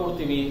ಡಿಸ್ಕೌಂಟ್ ಯಾವಾಗ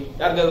ಕೊಡ್ತೀವಿ?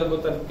 ಯಾರಿಗಾದ್ರೂ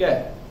ಗೊತ್ತಕ್ಕೆ?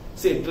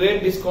 ಟ್ರೇಡ್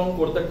ಡಿಸ್ಕೌಂಟ್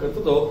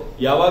ಕೊಡ್ತಕ್ಕಂಥದ್ದು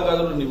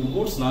ಯಾವಾಗಾದ್ರೂ ನೀವು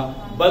ಗೂಡ್ಸ್ ನ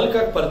ಬಲ್ಕ್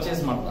ಆಗಿ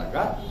ಪರ್ಚೇಸ್ ಮಾಡಿದಾಗ,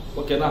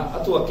 ಓಕೆನಾ,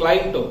 ಅಥವಾ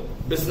ಕ್ಲೈಂಟ್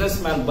ಬಿಸ್ನೆಸ್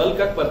ಮ್ಯಾನ್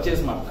ಬಲ್ಕ್ ಆಗಿ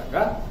ಪರ್ಚೇಸ್ ಮಾಡಿದಾಗ,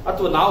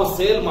 ಅಥವಾ ನಾವು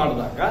ಸೇಲ್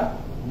ಮಾಡಿದಾಗ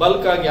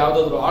ಬಲ್ಕ್ ಆಗಿ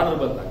ಯಾವ್ದಾದ್ರು ಆರ್ಡರ್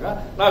ಬಂದಾಗ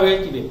ನಾವ್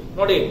ಹೇಳ್ತೀವಿ,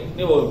 ನೋಡಿ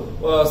ನೀವು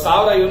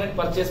 1000 ಯೂನಿಟ್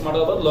ಪರ್ಚೇಸ್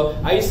ಮಾಡೋ ಬದಲು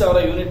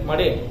 5,000 ಯೂನಿಟ್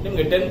ಮಾಡಿ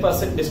ನಿಮ್ಗೆ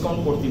 10%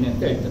 ಡಿಸ್ಕೌಂಟ್ ಕೊಡ್ತೀನಿ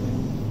ಅಂತ ಹೇಳ್ತೇನೆ.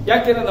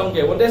 ಯಾಕೆಂದ್ರೆ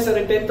ನಮ್ಗೆ ಒಂದೇ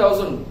ಸರಿ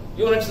 10,000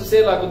 ಯೂನಿಟ್ಸ್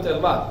ಸೇಲ್ ಆಗುತ್ತೆ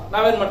ಅಲ್ವಾ?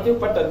 ನಾವೇನ್ ಮಾಡ್ತೀವಿ?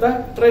 ಪಟ್ ಅಂತ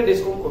ಟ್ರೇಡ್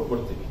ಡಿಸ್ಕೌಂಟ್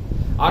ಕೊಟ್ಬಿಡ್ತೀವಿ.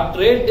 ಆ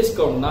ಟ್ರೇಡ್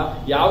ಡಿಸ್ಕೌಂಟ್ ನ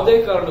ಯಾವುದೇ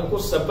ಕಾರಣಕ್ಕೂ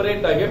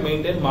ಸಪರೇಟ್ ಆಗಿ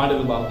ಮೇಂಟೈನ್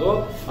ಮಾಡಿರಬಾರ್ದು.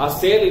 ಆ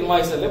ಸೇಲ್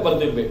ಇನ್ವಾಯ್ಸ್ ಅಲ್ಲೇ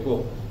ಬರ್ದಿರ್ಬೇಕು.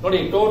 ನೋಡಿ,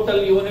 total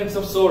units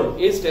of sold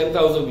is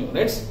 10,000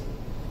 units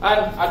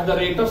and at the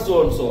rate of so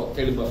and so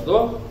ತಿಳಿಬಾರ್ದು.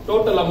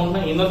 Total amount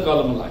ನ ಇನ್ನರ್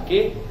ಕಾಲಮ್ ಅಲ್ಲಿ ಹಾಕಿ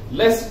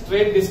ಲೆಸ್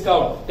ಟ್ರೇಡ್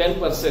ಡಿಸ್ಕೌಂಟ್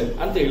 10%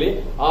 ಅಂತ ಹೇಳಿ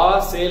ಆ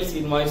ಸೇಲ್ಸ್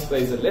ಇನ್ವಾಯ್ಸ್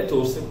ಪ್ರೈಸ್ ಅಲ್ಲೇ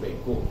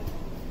ತೋರಿಸಿರ್ಬೇಕು.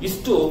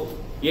 ಇಷ್ಟು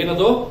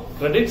ಏನದು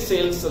ಕ್ರೆಡಿಟ್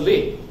ಸೇಲ್ಸ್ ಅಲ್ಲಿ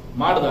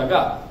ಮಾಡಿದಾಗ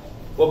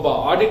ಒಬ್ಬ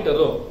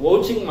ಆಡಿಟರ್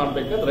ವೌಚಿಂಗ್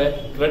ಮಾಡ್ಬೇಕಾದ್ರೆ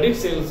ಕ್ರೆಡಿಟ್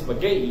ಸೇಲ್ಸ್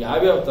ಬಗ್ಗೆ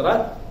ಯಾವ್ಯಾವ ತರ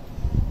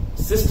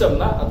ಸಿಸ್ಟಮ್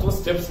ನ ಅಥವಾ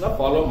ಸ್ಟೆಪ್ಸ್ ನ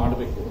ಫಾಲೋ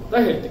ಮಾಡಬೇಕು ಅಂತ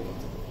ಹೇಳ್ತೀನಿ.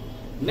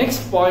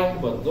 ನೆಕ್ಸ್ಟ್ ಪಾಯಿಂಟ್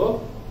ಬಂದು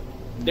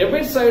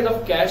debit side of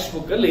cash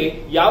book ಅಲ್ಲಿ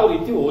ಯಾವ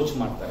ರೀತಿ ವೌಚ್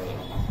ಮಾಡ್ತಾರೆ.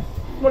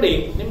 ನೋಡಿ,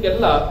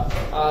 ನಿಮ್ಗೆಲ್ಲ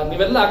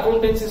ನೀವೆಲ್ಲ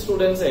ಅಕೌಂಟೆನ್ಸಿ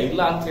ಸ್ಟೂಡೆಂಟ್ಸ್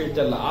ಇಲ್ಲ ಅಂತ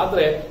ಹೇಳ್ತಲ್ಲ,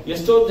 ಆದ್ರೆ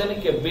ಎಷ್ಟೋ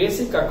ಜನಕ್ಕೆ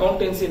ಬೇಸಿಕ್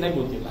ಅಕೌಂಟೆನ್ಸಿನೇ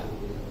ಗೊತ್ತಿಲ್ಲ,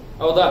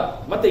 ಹೌದಾ?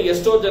 ಮತ್ತೆ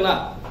ಎಷ್ಟೋ ಜನ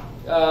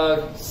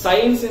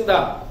ಸೈನ್ಸ್ ಇಂದ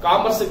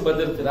ಕಾಮರ್ಸ್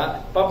ಬಂದಿರ್ತೀರಾ,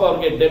 ಪಾಪ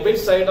ಅವ್ರಿಗೆ debit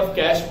side of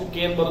cash book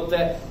ಏನ್ ಬರುತ್ತೆ,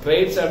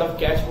 credit side of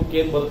cash book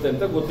ಏನ್ ಬರುತ್ತೆ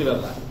ಅಂತ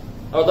ಗೊತ್ತಿರಲ್ಲ.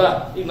 ಹೌದಾ?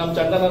 ಈಗ ನಮ್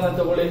ಚಂದನ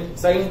ತಗೊಳ್ಳಿ,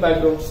 ಸೈನ್ಸ್ ಬ್ಯಾಕ್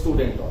ಗ್ರೌಂಡ್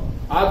ಸ್ಟೂಡೆಂಟ್,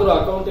 ಆದ್ರೂ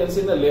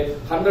ಅಕೌಂಟೆನ್ಸಿನಲ್ಲಿ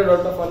 100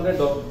 ಔಟ್ ಆಫ್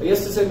 100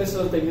 ಎಷ್ಟು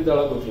ಸೆಮಿಸ್ಟರ್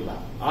ತೆಗೆದಿದ್ದಾಳ ಗೊತ್ತಿಲ್ಲ.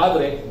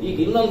 ಆದ್ರೆ ಈಗ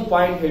ಇನ್ನೊಂದು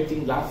ಪಾಯಿಂಟ್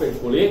ಹೇಳ್ತೀನಿ, ಜ್ಞಾಪಕ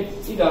ಇಟ್ಕೊಳ್ಳಿ.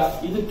 ಈಗ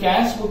ಇದು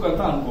ಕ್ಯಾಶ್ ಬುಕ್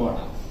ಅಂತ ಅನ್ಕೋಣ,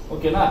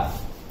 ಓಕೆನಾ?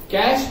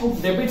 ಕ್ಯಾಶ್ ಬುಕ್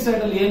ಡೆಬಿಟ್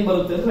ಸೈಡ್ ಅಲ್ಲಿ ಏನ್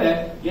ಬರುತ್ತೆ ಅಂದ್ರೆ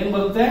ಏನ್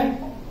ಬರುತ್ತೆ?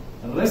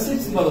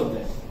 ರೆಸಿಪ್ಟ್ಸ್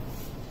ಬರುತ್ತೆ.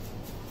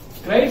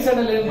 ಕ್ರೆಡಿಟ್ ಸೈಡ್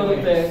ಅಲ್ಲಿ ಏನ್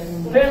ಬರುತ್ತೆ?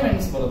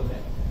 ಪೇಮೆಂಟ್ಸ್ ಬರುತ್ತೆ.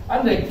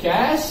 ಅಂದ್ರೆ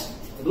ಕ್ಯಾಶ್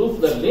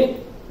ರೂಪದಲ್ಲಿ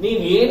ನೀವು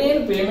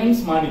ಏನೇನ್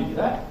ಪೇಮೆಂಟ್ಸ್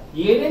ಮಾಡಿದ್ದೀರಾ,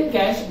 ಏನೇನ್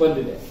ಕ್ಯಾಶ್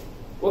ಬಂದಿದೆ,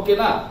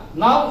 ಓಕೆನಾ?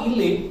 ನಾವು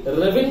ಇಲ್ಲಿ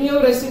ರೆವಿನ್ಯೂ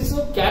ರೆಸಿಟ್ಸ್,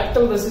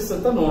 ಕ್ಯಾಪಿಟಲ್ ರೆಸಿಟ್ಸ್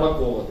ಅಂತ ನೋಡಕ್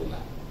ಹೋಗೋದಿಲ್ಲ.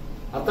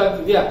 ಅರ್ಥ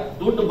ಆಗ್ತಿದ್ಯಾ?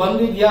 ದುಡ್ಡು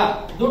ಬಂದಿದ್ಯಾ,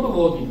 ದುಡ್ಡು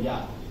ಹೋಗಿದ್ಯಾ,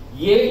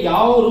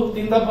 ಯಾವ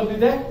ರೂಪದಿಂದ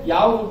ಬಂದಿದೆ,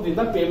 ಯಾವ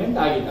ರೂಪದಿಂದ ಪೇಮೆಂಟ್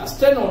ಆಗಿದೆ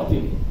ಅಷ್ಟೇ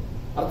ನೋಡ್ತೀವಿ.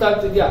 ಅರ್ಥ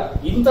ಆಗ್ತಿದ್ಯಾ?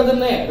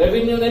 ಇಂಥದನ್ನೇ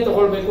ರೆವಿನ್ಯೂನೇ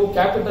ತಗೊಳ್ಬೇಕು,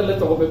 ಕ್ಯಾಪಿಟಲ್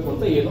ತಗೋಬೇಕು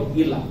ಅಂತ ಏನು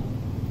ಇಲ್ಲ.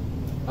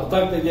 ಅರ್ಥ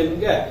ಆಗ್ತಿದ್ಯಾ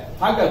ನಿಮ್ಗೆ?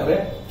 ಹಾಗಾದ್ರೆ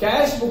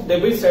ಕ್ಯಾಶ್ ಬುಕ್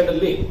ಡೆಬಿಟ್ ಸೈಡ್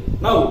ಅಲ್ಲಿ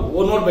ನಾವು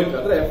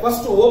ನೋಡ್ಬೇಕಾದ್ರೆ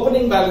first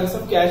opening balance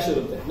of cash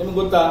ಇರುತ್ತೆ. ನಿಮ್ಗೆ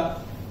ಗೊತ್ತಾ?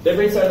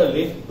 ಡೆಬಿಟ್ ಸೈಡ್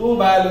ಅಲ್ಲಿ ಟು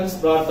ಬ್ಯಾಲೆನ್ಸ್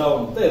ಬ್ರಾಟ್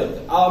ಡೌನ್ ಅಂತ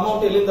ಇರುತ್ತೆ. ಆ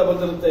ಅಮೌಂಟ್ ಎಲ್ಲಿಂದ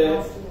ಬಂದಿರುತ್ತೆ?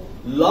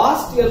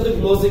 ಲಾಸ್ಟ್ ಇಯರ್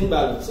ಕ್ಲೋಸಿಂಗ್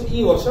ಬ್ಯಾಲೆನ್ಸ್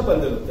ಈ ವರ್ಷ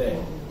ಬಂದಿರುತ್ತೆ.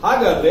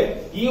 ಹಾಗಾದ್ರೆ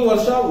ಈ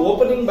ವರ್ಷ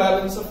ಓಪನಿಂಗ್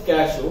ಬ್ಯಾಲೆನ್ಸ್ ಆಫ್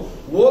ಕ್ಯಾಶ್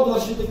ಹೋದ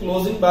ವರ್ಷದ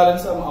ಕ್ಲೋಸಿಂಗ್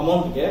ಬ್ಯಾಲೆನ್ಸ್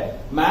ಅಮೌಂಟ್ ಗೆ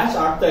ಮ್ಯಾಚ್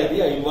ಆಗ್ತಾ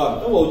ಇದೆಯಾ ಇಲ್ವಾ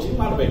ಅಂತ ವೌಚಿಂಗ್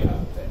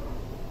ಮಾಡಬೇಕಾಗುತ್ತೆ.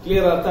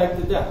 ಕ್ಲಿಯರ್? ಅರ್ಥ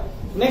ಆಗ್ತಿದ್ಯಾ?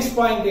 ನೆಕ್ಸ್ಟ್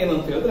ಪಾಯಿಂಟ್ ಏನು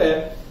ಅಂತ ಹೇಳಿದ್ರೆ,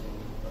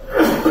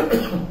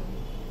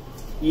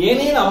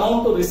 ಏನೇನು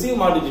ಅಮೌಂಟ್ ರಿಸೀವ್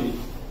ಮಾಡಿದೀವಿ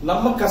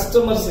ನಮ್ಮ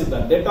ಕಸ್ಟಮರ್ಸ್ ಇಂದ.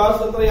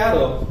 ಡೆಟಾರ್ಸ್ ಅಂದ್ರೆ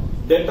ಯಾರು?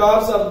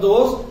 ಡೆಟಾರ್ಸ್ are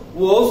those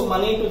ಓಸ್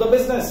money to the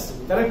business.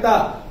 ಕರೆಕ್ಟಾ?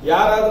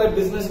 ಯಾರಾದ್ರೆ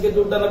ಬಿಸ್ನೆಸ್ ಗೆ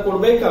ದುಡ್ಡನ್ನ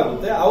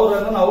ಕೊಡ್ಬೇಕಾಗುತ್ತೆ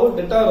ಅವರನ್ನ ನಾವು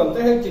ಡೆಟಾರ್ ಅಂತ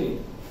ಹೇಳ್ತೀವಿ.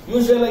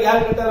 ಯೂಶುವಲ್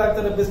ಯಾರು ಡೆಟಾರ್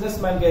ಆಗ್ತಾರೆ ಬಿಸ್ನೆಸ್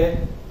ಮ್ಯಾನ್ಗೆ?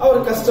 ಅವ್ರ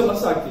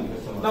ಕಸ್ಟಮರ್ಸ್ ಆಗ್ತೀವಿ.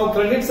 ನಾವು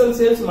ಕ್ರೆಡಿಟ್ಸ್ ಅಲ್ಲಿ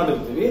ಸೇಲ್ಸ್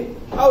ಮಾಡಿರ್ತೀವಿ,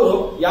 ಅವರು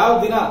ಯಾವ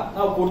ದಿನ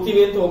ನಾವು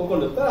ಕೊಡ್ತೀವಿ ಅಂತ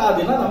ಒಪ್ಕೊಂಡಿರ್ತಾರೆ ಆ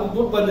ದಿನ ನಮಗೆ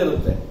ದುಡ್ಡು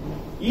ಬಂದಿರುತ್ತೆ.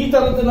 ಈ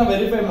ತರದನ್ನ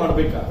ವೆರಿಫೈ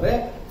ಮಾಡಬೇಕಾದ್ರೆ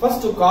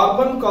first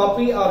carbon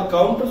copy R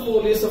counter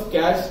ಫೋಲಿಯೋಸ್ of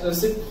cash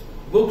receipt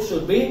book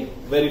should be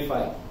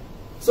verify.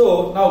 So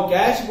ನಾವು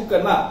ಕ್ಯಾಶ್ ಬುಕ್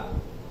ಅನ್ನ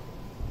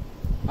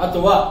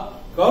ಅಥವಾ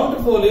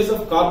ಕೌಂಟರ್ ಫೋಲಿಯೋಸ್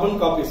ಆಫ್ ಕಾರ್ಬನ್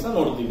ಕಾಪೀಸ್ ನ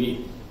ನೋಡ್ತೀವಿ.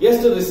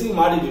 ಎಷ್ಟು ರಿಸೀವ್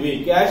ಮಾಡಿದೀವಿ,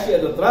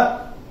 ಕ್ಯಾಶಿಯರ್ ಹತ್ರ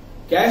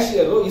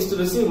ಕ್ಯಾಶಿಯರ್ ಇಷ್ಟು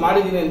ರಿಸೀವ್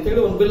ಮಾಡಿದೀನಿ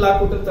ಅಂತೇಳಿ ಒಂದು ಬಿಲ್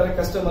ಹಾಕೊಟ್ಟಿರ್ತಾರೆ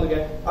ಕಸ್ಟಮರ್ಗೆ.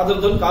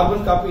 ಅದ್ರದ್ದೊಂದು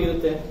ಕಾರ್ಬನ್ ಕಾಪಿ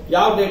ಇರುತ್ತೆ.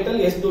 ಯಾವ ಡೇಟ್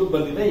ಅಲ್ಲಿ ಎಷ್ಟು ದುಡ್ಡು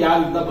ಬಂದಿದೆ,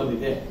 ಯಾರಿಂದ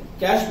ಬಂದಿದೆ,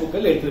 ಕ್ಯಾಶ್ ಬುಕ್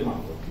ಅಲ್ಲಿ ಎಂಟ್ರಿ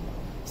ಮಾಡ್ತೀವಿ.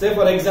 Say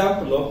for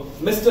example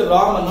mister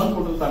Ram unknown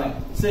ಕೊಟ್ಟಿರ್ತಾನೆ.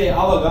 ಸೇ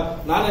ಆವಾಗ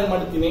ನಾನೇನ್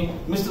ಮಾಡ್ತೀನಿ,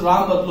 ಮಿಸ್ಟರ್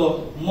ರಾಮ್ ಬದಲು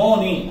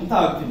ಮೋನಿ ಅಂತ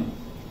ಹಾಕ್ತೀನಿ.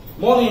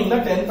 ಮೋನಿಯಿಂದ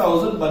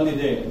 10,000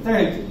 ಬಂದಿದೆ ಅಂತ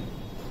ಹೇಳ್ತೀನಿ.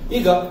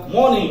 ಈಗ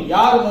ಮೋನಿ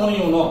ಯಾರು? ಮೋನಿ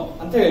ಇವನು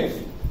ಅಂತ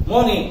ಹೇಳ್ತೀನಿ.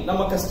 ಮೋನಿ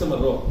ನಮ್ಮ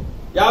ಕಸ್ಟಮರ್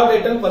ಯಾವ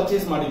ಡೇಟ್ ಅಲ್ಲಿ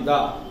ಪರ್ಚೇಸ್ ಮಾಡಿದ್ದ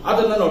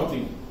ಅದನ್ನ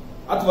ನೋಡ್ತೀವಿ.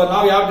 ಅಥವಾ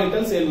ನಾವು ಯಾವ ಡೇಟ್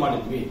ಅಲ್ಲಿ ಸೇಲ್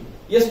ಮಾಡಿದ್ವಿ,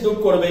 ಎಷ್ಟು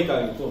ದುಡ್ಡು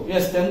ಕೊಡಬೇಕಾಗಿತ್ತು,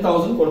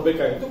 10,000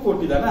 ಕೊಡಬೇಕಾಗಿತ್ತು,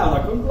 ಕೊಟ್ಟಿದ್ದಾನೆ, ಅವನ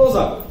ಅಕೌಂಟ್ ಕ್ಲೋಸ್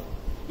ಆಗುತ್ತೆ.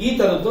 ಈ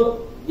ತರದ್ದು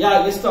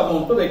ಎಷ್ಟು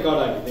ಅಮೌಂಟ್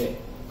ರೆಕಾರ್ಡ್ ಆಗಿದೆ,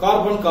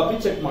 ಕಾರ್ಬನ್ ಕಾಪಿ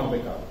ಚೆಕ್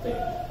ಮಾಡಬೇಕಾಗುತ್ತೆ.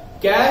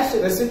 Cash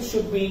receipt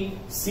should be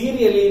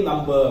serially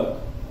number.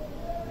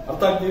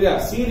 ಅರ್ಥ ಆಗ್ತಿದೆಯಾ?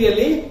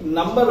 ಸೀರಿಯಲಿ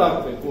ನಂಬರ್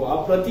ಹಾಕಬೇಕು ಆ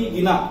ಪ್ರತಿ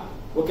ದಿನ,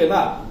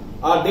 ಓಕೆನಾ?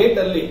 ಆ ಡೇಟ್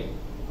ಅಲ್ಲಿ,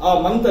 ಆ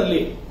ಮಂತ್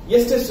ಅಲ್ಲಿ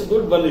ಎಷ್ಟೆಷ್ಟು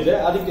ದುಡ್ಡು ಬಂದಿದೆ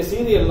ಅದಕ್ಕೆ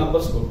ಸೀರಿಯಲ್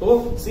ನಂಬರ್ಸ್ ಕೊಟ್ಟು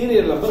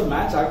ಸೀರಿಯಲ್ ನಂಬರ್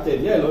ಮ್ಯಾಚ್ ಆಗ್ತಾ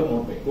ಇದೆಯಾ ಎಲ್ಲೋ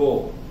ನೋಡ್ಬೇಕು.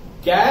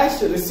 Cash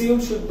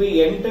received should be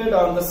entered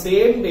on the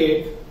same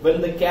date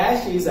when the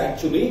cash is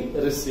actually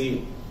receive.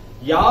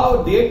 ಯಾವ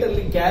ಡೇಟ್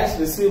ಅಲ್ಲಿ ಕ್ಯಾಶ್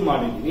ರಿಸೀವ್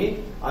ಮಾಡಿದೀವಿ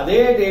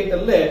ಅದೇ ಡೇಟ್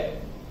ಅಲ್ಲೇ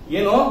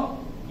ಏನೋ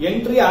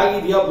ಎಂಟ್ರಿ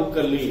ಆಗಿದೆಯಾ ಬುಕ್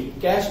ಅಲ್ಲಿ,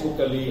 ಕ್ಯಾಶ್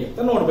ಬುಕ್ ಅಲ್ಲಿ ಅಂತ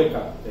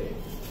ನೋಡ್ಬೇಕಾಗುತ್ತೆ.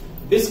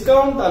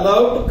 Discount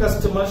allowed to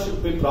customer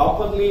should be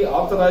properly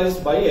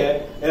authorised by A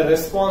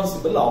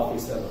responsible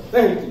officer ಅಂತ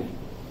ಹೇಳ್ತೀನಿ.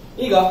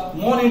 ಈಗ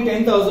ಮೋನಿ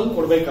 10,000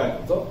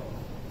 ಕೊಡ್ಬೇಕಾಗಿತ್ತು,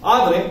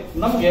 ಆದ್ರೆ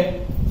ನಮ್ಗೆ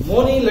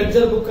ಮೋನಿ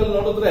ಲೆಡ್ಜರ್ ಬುಕ್ ಅಲ್ಲಿ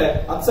ನೋಡಿದ್ರೆ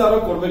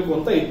 10,000 ಕೊಡ್ಬೇಕು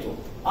ಅಂತ ಇತ್ತು.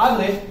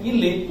 ಆದ್ರೆ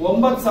ಇಲ್ಲಿ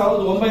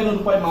 9,900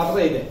 ರೂಪಾಯಿ ಮಾತ್ರ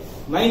ಇದೆ,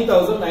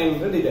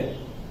 9,900 ಇದೆ.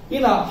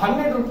 ಇನ್ನ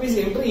 100 ರೂಪೀಸ್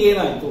ಎಂಟ್ರಿ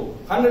ಏನಾಯ್ತು?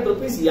 100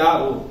 ರೂಪೀಸ್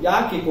ಯಾರು,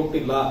 ಯಾಕೆ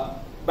ಕೊಟ್ಟಿಲ್ಲ?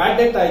 ಬ್ಯಾಡ್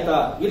ಡೆಟ್ ಆಯ್ತಾ?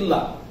 ಇಲ್ಲ.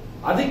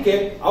 ಅದಕ್ಕೆ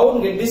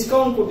ಅವನ್ಗೆ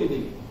ಡಿಸ್ಕೌಂಟ್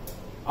ಕೊಟ್ಟಿದ್ದೀವಿ.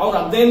 ಅವ್ನು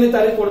 15ನೇ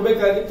ತಾರೀಕು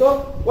ಕೊಡ್ಬೇಕಾಗಿತ್ತು,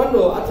 ಒಂದು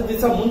 10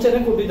 ದಿವಸ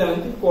ಮುಂಚೆನೆ ಕೊಟ್ಟಿದ್ದಾನೆ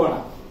ಅಂತ ಇಟ್ಕೋಣ.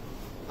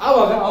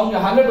 ಆವಾಗ ಅವ್ನಿಗೆ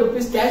 100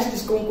 ರೂಪೀಸ್ ಕ್ಯಾಶ್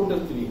ಡಿಸ್ಕೌಂಟ್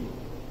ಕೊಟ್ಟಿರ್ತೀವಿ.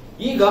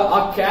 ಈಗ ಆ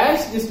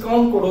ಕ್ಯಾಶ್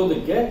ಡಿಸ್ಕೌಂಟ್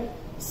ಕೊಡೋದಕ್ಕೆ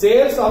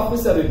ಸೇಲ್ಸ್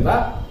ಆಫೀಸರ್ ಇಂದ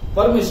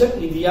ಪರ್ಮಿಷನ್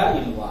ಇದೆಯಾ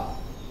ಇಲ್ವಾ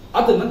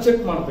ಅದನ್ನ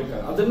ಚೆಕ್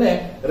ಮಾಡಬೇಕಾಗುತ್ತೆ. ಅದನ್ನೇ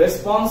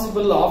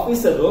ರೆಸ್ಪಾನ್ಸಿಬಲ್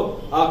ಆಫೀಸರ್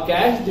ಆ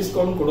ಕ್ಯಾಶ್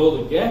ಡಿಸ್ಕೌಂಟ್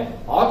ಕೊಡೋದಕ್ಕೆ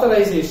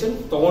ಆಥರೈಸೇಷನ್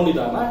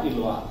ತಗೊಂಡಿದಾನ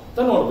ಇಲ್ವಾ ಅಂತ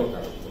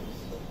ನೋಡ್ಬೇಕಾಗುತ್ತೆ.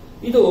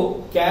 ಇದು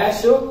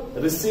ಕ್ಯಾಶ್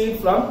ರಿಸೀವ್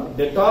ಫ್ರಮ್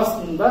ಡೆಟಾರ್ಸ್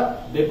ನಿಂದ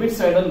ಡೆಬಿಟ್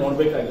ಸೈಡ್ ಅಲ್ಲಿ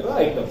ನೋಡ್ಬೇಕಾಗಿರೋ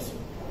ಐಟಮ್ಸ್.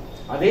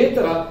 ಅದೇ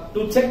ತರ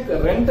ಟು ಚೆಕ್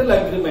ರೆಂಟಲ್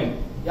ಅಗ್ರಿಮೆಂಟ್,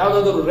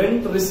 ಯಾವ್ದಾದ್ರು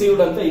ರೆಂಟ್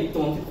ರಿಸೀವ್ಡ್ ಅಂತ ಇತ್ತು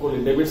ಅಂತ ಇಟ್ಕೊಳ್ಳಿ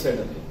ಡೆಬಿಟ್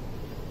ಸೈಡ್ ಅಲ್ಲಿ,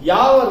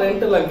 ಯಾವ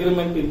ರೆಂಟಲ್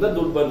ಅಗ್ರಿಮೆಂಟ್ ಇಂದ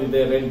ದುಡ್ಡು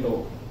ಬಂದಿದೆ ರೆಂಟ್,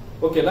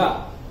 ಓಕೆನಾ?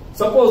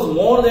 Suppose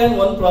more than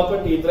one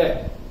property ಇದ್ರೆ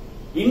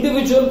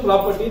ಇಂಡಿವಿಜುವಲ್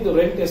ಪ್ರಾಪರ್ಟಿ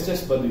ರೆಂಟ್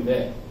ಎಷ್ಟೆಷ್ಟು ಬಂದಿದೆ,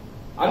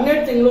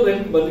 12 ತಿಂಗಳು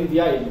ರೆಂಟ್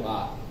ಬಂದಿದ್ಯಾ ಇಲ್ವಾ,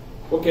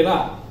 ಓಕೆನಾ?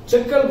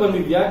 ಚೆಕ್ ಅಲ್ಲಿ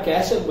ಬಂದಿದ್ಯಾ,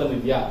 ಕ್ಯಾಶ್ ಅಲ್ಲಿ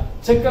ಬಂದಿದ್ಯಾ?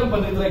 ಚೆಕ್ ಅಲ್ಲಿ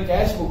ಬಂದಿದ್ರೆ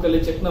ಕ್ಯಾಶ್ ಬುಕ್ ಅಲ್ಲಿ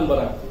ಚೆಕ್ ನಂಬರ್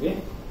ಹಾಕ್ತಿವಿ,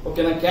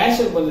 ಓಕೆನಾ? ಕ್ಯಾಶ್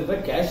ಅಲ್ಲಿ ಬಂದಿದ್ರೆ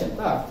ಕ್ಯಾಶ್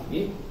ಅಂತ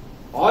ಹಾಕ್ತಿವಿ.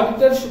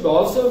 Auditor should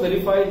also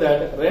verify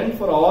that rent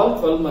for all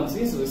 12 months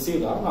is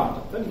received R not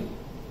ಅಂತ,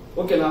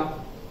 ಓಕೆನಾ?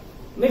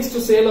 ನೆಕ್ಸ್ಟ್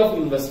ಸೇಲ್ ಆಫ್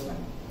ಇನ್ವೆಸ್ಟ್ಮೆಂಟ್,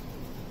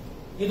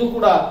 ಇದು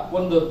ಕೂಡ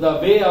ಒಂದು the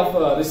way of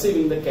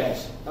receiving the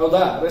cash.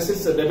 ಹೌದಾ?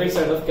 Receipts debit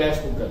side of cash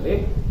book ಅಲ್ಲಿ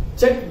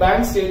check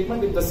bank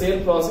statement if the sale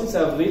process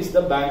have reach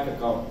the bank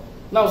account.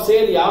 ನಾವು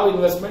sale ಯಾವ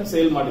investment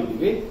sale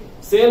ಮಾಡಿದೀವಿ,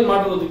 sale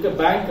ಮಾಡಿರೋದಕ್ಕೆ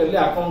bank ಅಲ್ಲಿ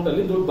account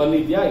ಅಲ್ಲಿ ದುಡ್ಡು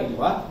ಬಂದಿದ್ಯಾ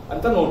ಇಲ್ವಾ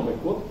ಅಂತ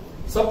ನೋಡ್ಬೇಕು.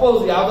 ಸಪೋಸ್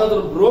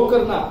ಯಾವ್ದಾದ್ರು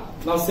ಬ್ರೋಕರ್ ನ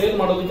ನಾವು ಸೇಲ್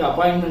ಮಾಡೋದಕ್ಕೆ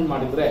ಅಪಾಯಿಂಟ್ಮೆಂಟ್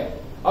ಮಾಡಿದ್ರೆ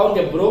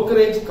ಅವ್ರಿಗೆ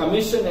ಬ್ರೋಕರೇಜ್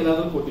ಕಮಿಷನ್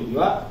ಏನಾದ್ರು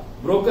ಕೊಟ್ಟಿದೀವಾ,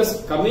 ಬ್ರೋಕರ್ಸ್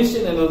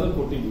ಕಮಿಷನ್ ಏನಾದ್ರು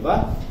ಕೊಟ್ಟಿದೀವಾ,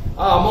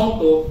 ಆ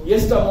ಅಮೌಂಟ್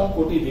ಎಷ್ಟು ಅಮೌಂಟ್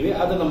ಕೊಟ್ಟಿದೀವಿ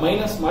ಅದನ್ನ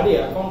ಮೈನಸ್ ಮಾಡಿ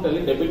ಅಕೌಂಟ್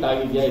ಅಲ್ಲಿ ಡೆಬಿಟ್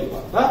ಆಗಿದೆಯಾ ಇಲ್ವಾ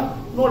ಅಂತ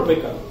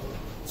ನೋಡ್ಬೇಕಾಗುತ್ತೆ.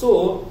 ಸೊ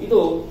ಇದು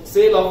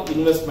ಸೇಲ್ ಆಫ್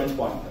ಇನ್ವೆಸ್ಟ್ಮೆಂಟ್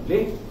ಪಾಯಿಂಟ್ ಅಲ್ಲಿ.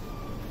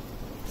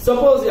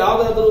 ಸಪೋಸ್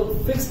ಯಾವ್ದಾದ್ರು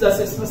ಫಿಕ್ಸ್ಡ್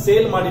ಅಸೆಟ್ಸ್ ನ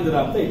ಸೇಲ್ ಮಾಡಿದಿರಾ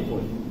ಅಂತ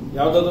ಇಟ್ಕೊಳ್ಳಿ,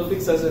 ಯಾವ್ದಾದ್ರು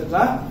ಫಿಕ್ಸ್ ಅಸೆಟ್ ನ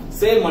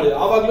ಸೇಲ್ ಮಾಡಿದ್ರೆ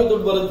ಆವಾಗ್ಲೂ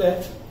ದುಡ್ಡು ಬರುತ್ತೆ,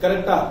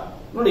 ಕರೆಕ್ಟಾ?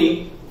 ನೋಡಿ,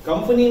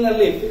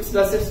 ಕಂಪನಿನಲ್ಲಿ ಫಿಕ್ಸ್ಡ್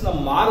ಅಸೆಟ್ಸ್ ನ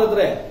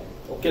ಮಾರಿದ್ರೆ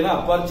ಓಕೆನಾ,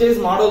 ಪರ್ಚೇಸ್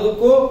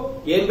ಮಾಡೋದಕ್ಕೂ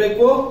ಏನ್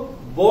ಬೇಕು,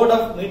 ಬೋರ್ಡ್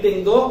ಆಫ್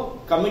ಮೀಟಿಂಗ್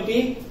ಕಮಿಟಿ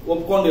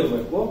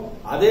ಒಪ್ಕೊಂಡಿರ್ಬೇಕು.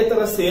 ಅದೇ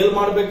ತರ ಸೇಲ್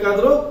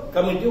ಮಾಡಬೇಕಾದ್ರೂ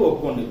ಕಮಿಟಿ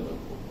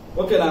ಒಪ್ಕೊಂಡಿರ್ಬೇಕು,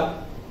 ಓಕೆನಾ?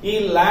 ಈ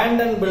ಲ್ಯಾಂಡ್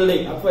ಅಂಡ್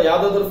ಬಿಲ್ಡಿಂಗ್ ಅಥವಾ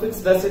ಯಾವ್ದಾದ್ರು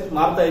ಫಿಕ್ಸ್ಡ್ ಅಸೆಟ್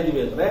ಮಾರ್ತಾ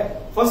ಇದೀವಿ ಅಂದ್ರೆ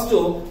ಫಸ್ಟ್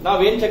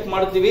ನಾವೇನ್ ಚೆಕ್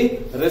ಮಾಡ್ತೀವಿ,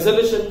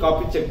 ರೆಸಲ್ಯೂಷನ್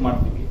ಕಾಪಿ ಚೆಕ್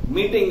ಮಾಡ್ತೀವಿ.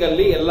 ಮೀಟಿಂಗ್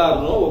ಅಲ್ಲಿ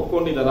ಎಲ್ಲಾರು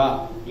ಒಪ್ಕೊಂಡಿದಾರ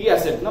ಈ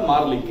ಅಸೆಟ್ ನ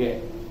ಮಾರ್ಲಿಕ್ಕೆ,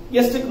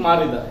 ಎಷ್ಟಕ್ಕೆ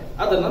ಮಾರಿದ್ದಾರೆ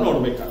ಅದನ್ನ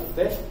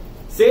ನೋಡ್ಬೇಕಾಗುತ್ತೆ.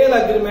 ಸೇಲ್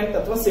ಅಗ್ರಿಮೆಂಟ್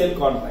ಅಥವಾ ಸೇಲ್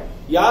ಕಾಂಟ್ರಾಕ್ಟ್,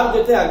 ಯಾರ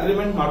ಜೊತೆ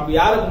ಅಗ್ರಿಮೆಂಟ್ ಮಾಡ್ಬೇಕು,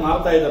 ಯಾರಿಗೆ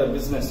ಮಾರ್ತಾ ಇದಾರೆ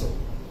ಬಿಸ್ನೆಸ್,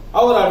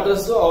 ಅವರ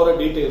ಅಡ್ರೆಸ್ ಅವರ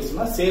ಡೀಟೇಲ್ಸ್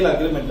ನ ಸೇಲ್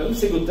ಅಗ್ರಿಮೆಂಟ್ ಅಲ್ಲಿ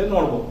ಸಿಗುತ್ತೆ,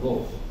 ನೋಡಬಹುದು.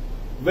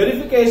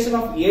 Verification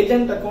of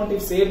agent account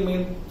if sale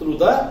mean through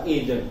the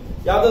agent,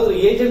 ಯಾವ್ದಾದ್ರು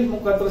ಏಜೆಂಟ್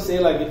ಮುಖಾಂತರ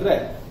ಸೇಲ್ ಆಗಿದ್ರೆ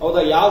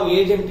ಹೌದಾ, ಯಾವ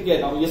ಏಜೆಂಟ್ ಗೆ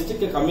ನಾವು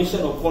ಎಷ್ಟಕ್ಕೆ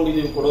ಕಮಿಷನ್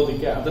ಒಪ್ಕೊಂಡಿದೀವಿ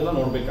ಕೊಡೋದಕ್ಕೆ ಅದನ್ನ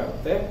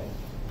ನೋಡ್ಬೇಕಾಗುತ್ತೆ.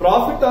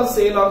 Profit or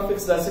sale on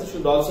fixed asset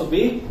should also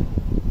be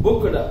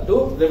booked to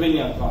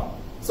revenue account.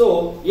 So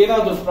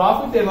ಏನಾದ್ರು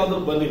ಪ್ರಾಫಿಟ್ ಏನಾದ್ರು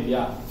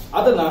ಬಂದಿದ್ಯಾ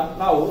ಅದನ್ನ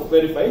ನಾವು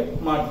ವೆರಿಫೈ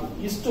ಮಾಡ್ತೀವಿ.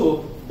 ಇಷ್ಟು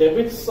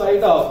debit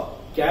side of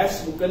cash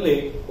book ಅಲ್ಲಿ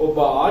ಒಬ್ಬ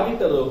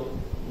ಆಡಿಟರ್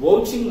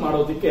ವೌಚಿಂಗ್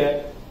ಮಾಡೋದಕ್ಕೆ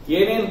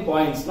ಏನೇನ್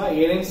ಪಾಯಿಂಟ್ಸ್ ನ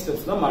ಏನೇನ್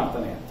ಸ್ಟೆಪ್ಸ್ ನ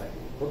ಮಾಡ್ತಾನೆ ಅಂತ,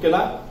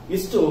 ಓಕೆನಾ?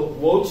 ಇಷ್ಟು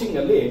ವೌಚಿಂಗ್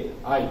ಅಲ್ಲಿ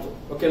ಆಯ್ತು,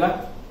 ಓಕೆನಾ?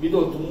 ಇದು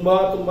ತುಂಬಾ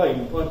ತುಂಬಾ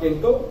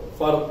ಇಂಪಾರ್ಟೆಂಟ್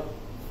ಫಾರ್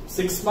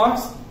 6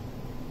 ಮಾರ್ಕ್ಸ್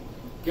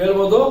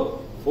ಕೇಳ್ಬೋದು,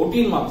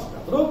 14 ಮಾರ್ಕ್ಸ್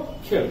ಆದ್ರೂ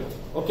ಕೇಳ್ಬೋದು,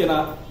 ಓಕೆನಾ?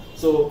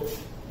 ಸೊ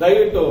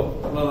ದಯವಿಟ್ಟು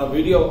ನನ್ನ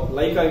ವಿಡಿಯೋ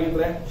ಲೈಕ್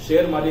ಆಗಿದ್ರೆ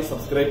ಶೇರ್ ಮಾಡಿ,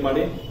 ಸಬ್ಸ್ಕ್ರೈಬ್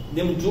ಮಾಡಿ,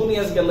 ನಿಮ್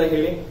ಜೂನಿಯರ್ಸ್ ಗೆಲ್ಲ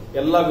ಹೇಳಿ.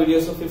 ಎಲ್ಲಾ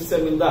ವಿಡಿಯೋಸ್ 5th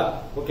ಸೆಮ್ ಇಂದ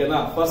ಓಕೆನಾ,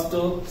 1st,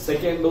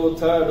 2nd,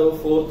 3rd,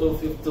 4th,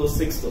 5th,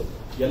 6th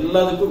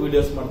ಎಲ್ಲದಕ್ಕೂ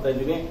ವಿಡಿಯೋಸ್ ಮಾಡ್ತಾ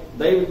ಇದ್ದೀನಿ.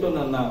 ದಯವಿಟ್ಟು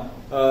ನನ್ನ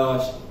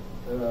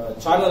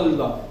ಚಾನಲ್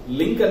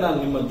ಲಿಂಕ್ ಅನ್ನ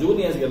ನಿಮ್ಮ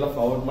ಜೂನಿಯರ್ಸ್ ಗೆಲ್ಲ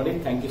ಫಾರ್ವರ್ಡ್ ಮಾಡಿ.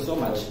 Thank you so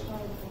much.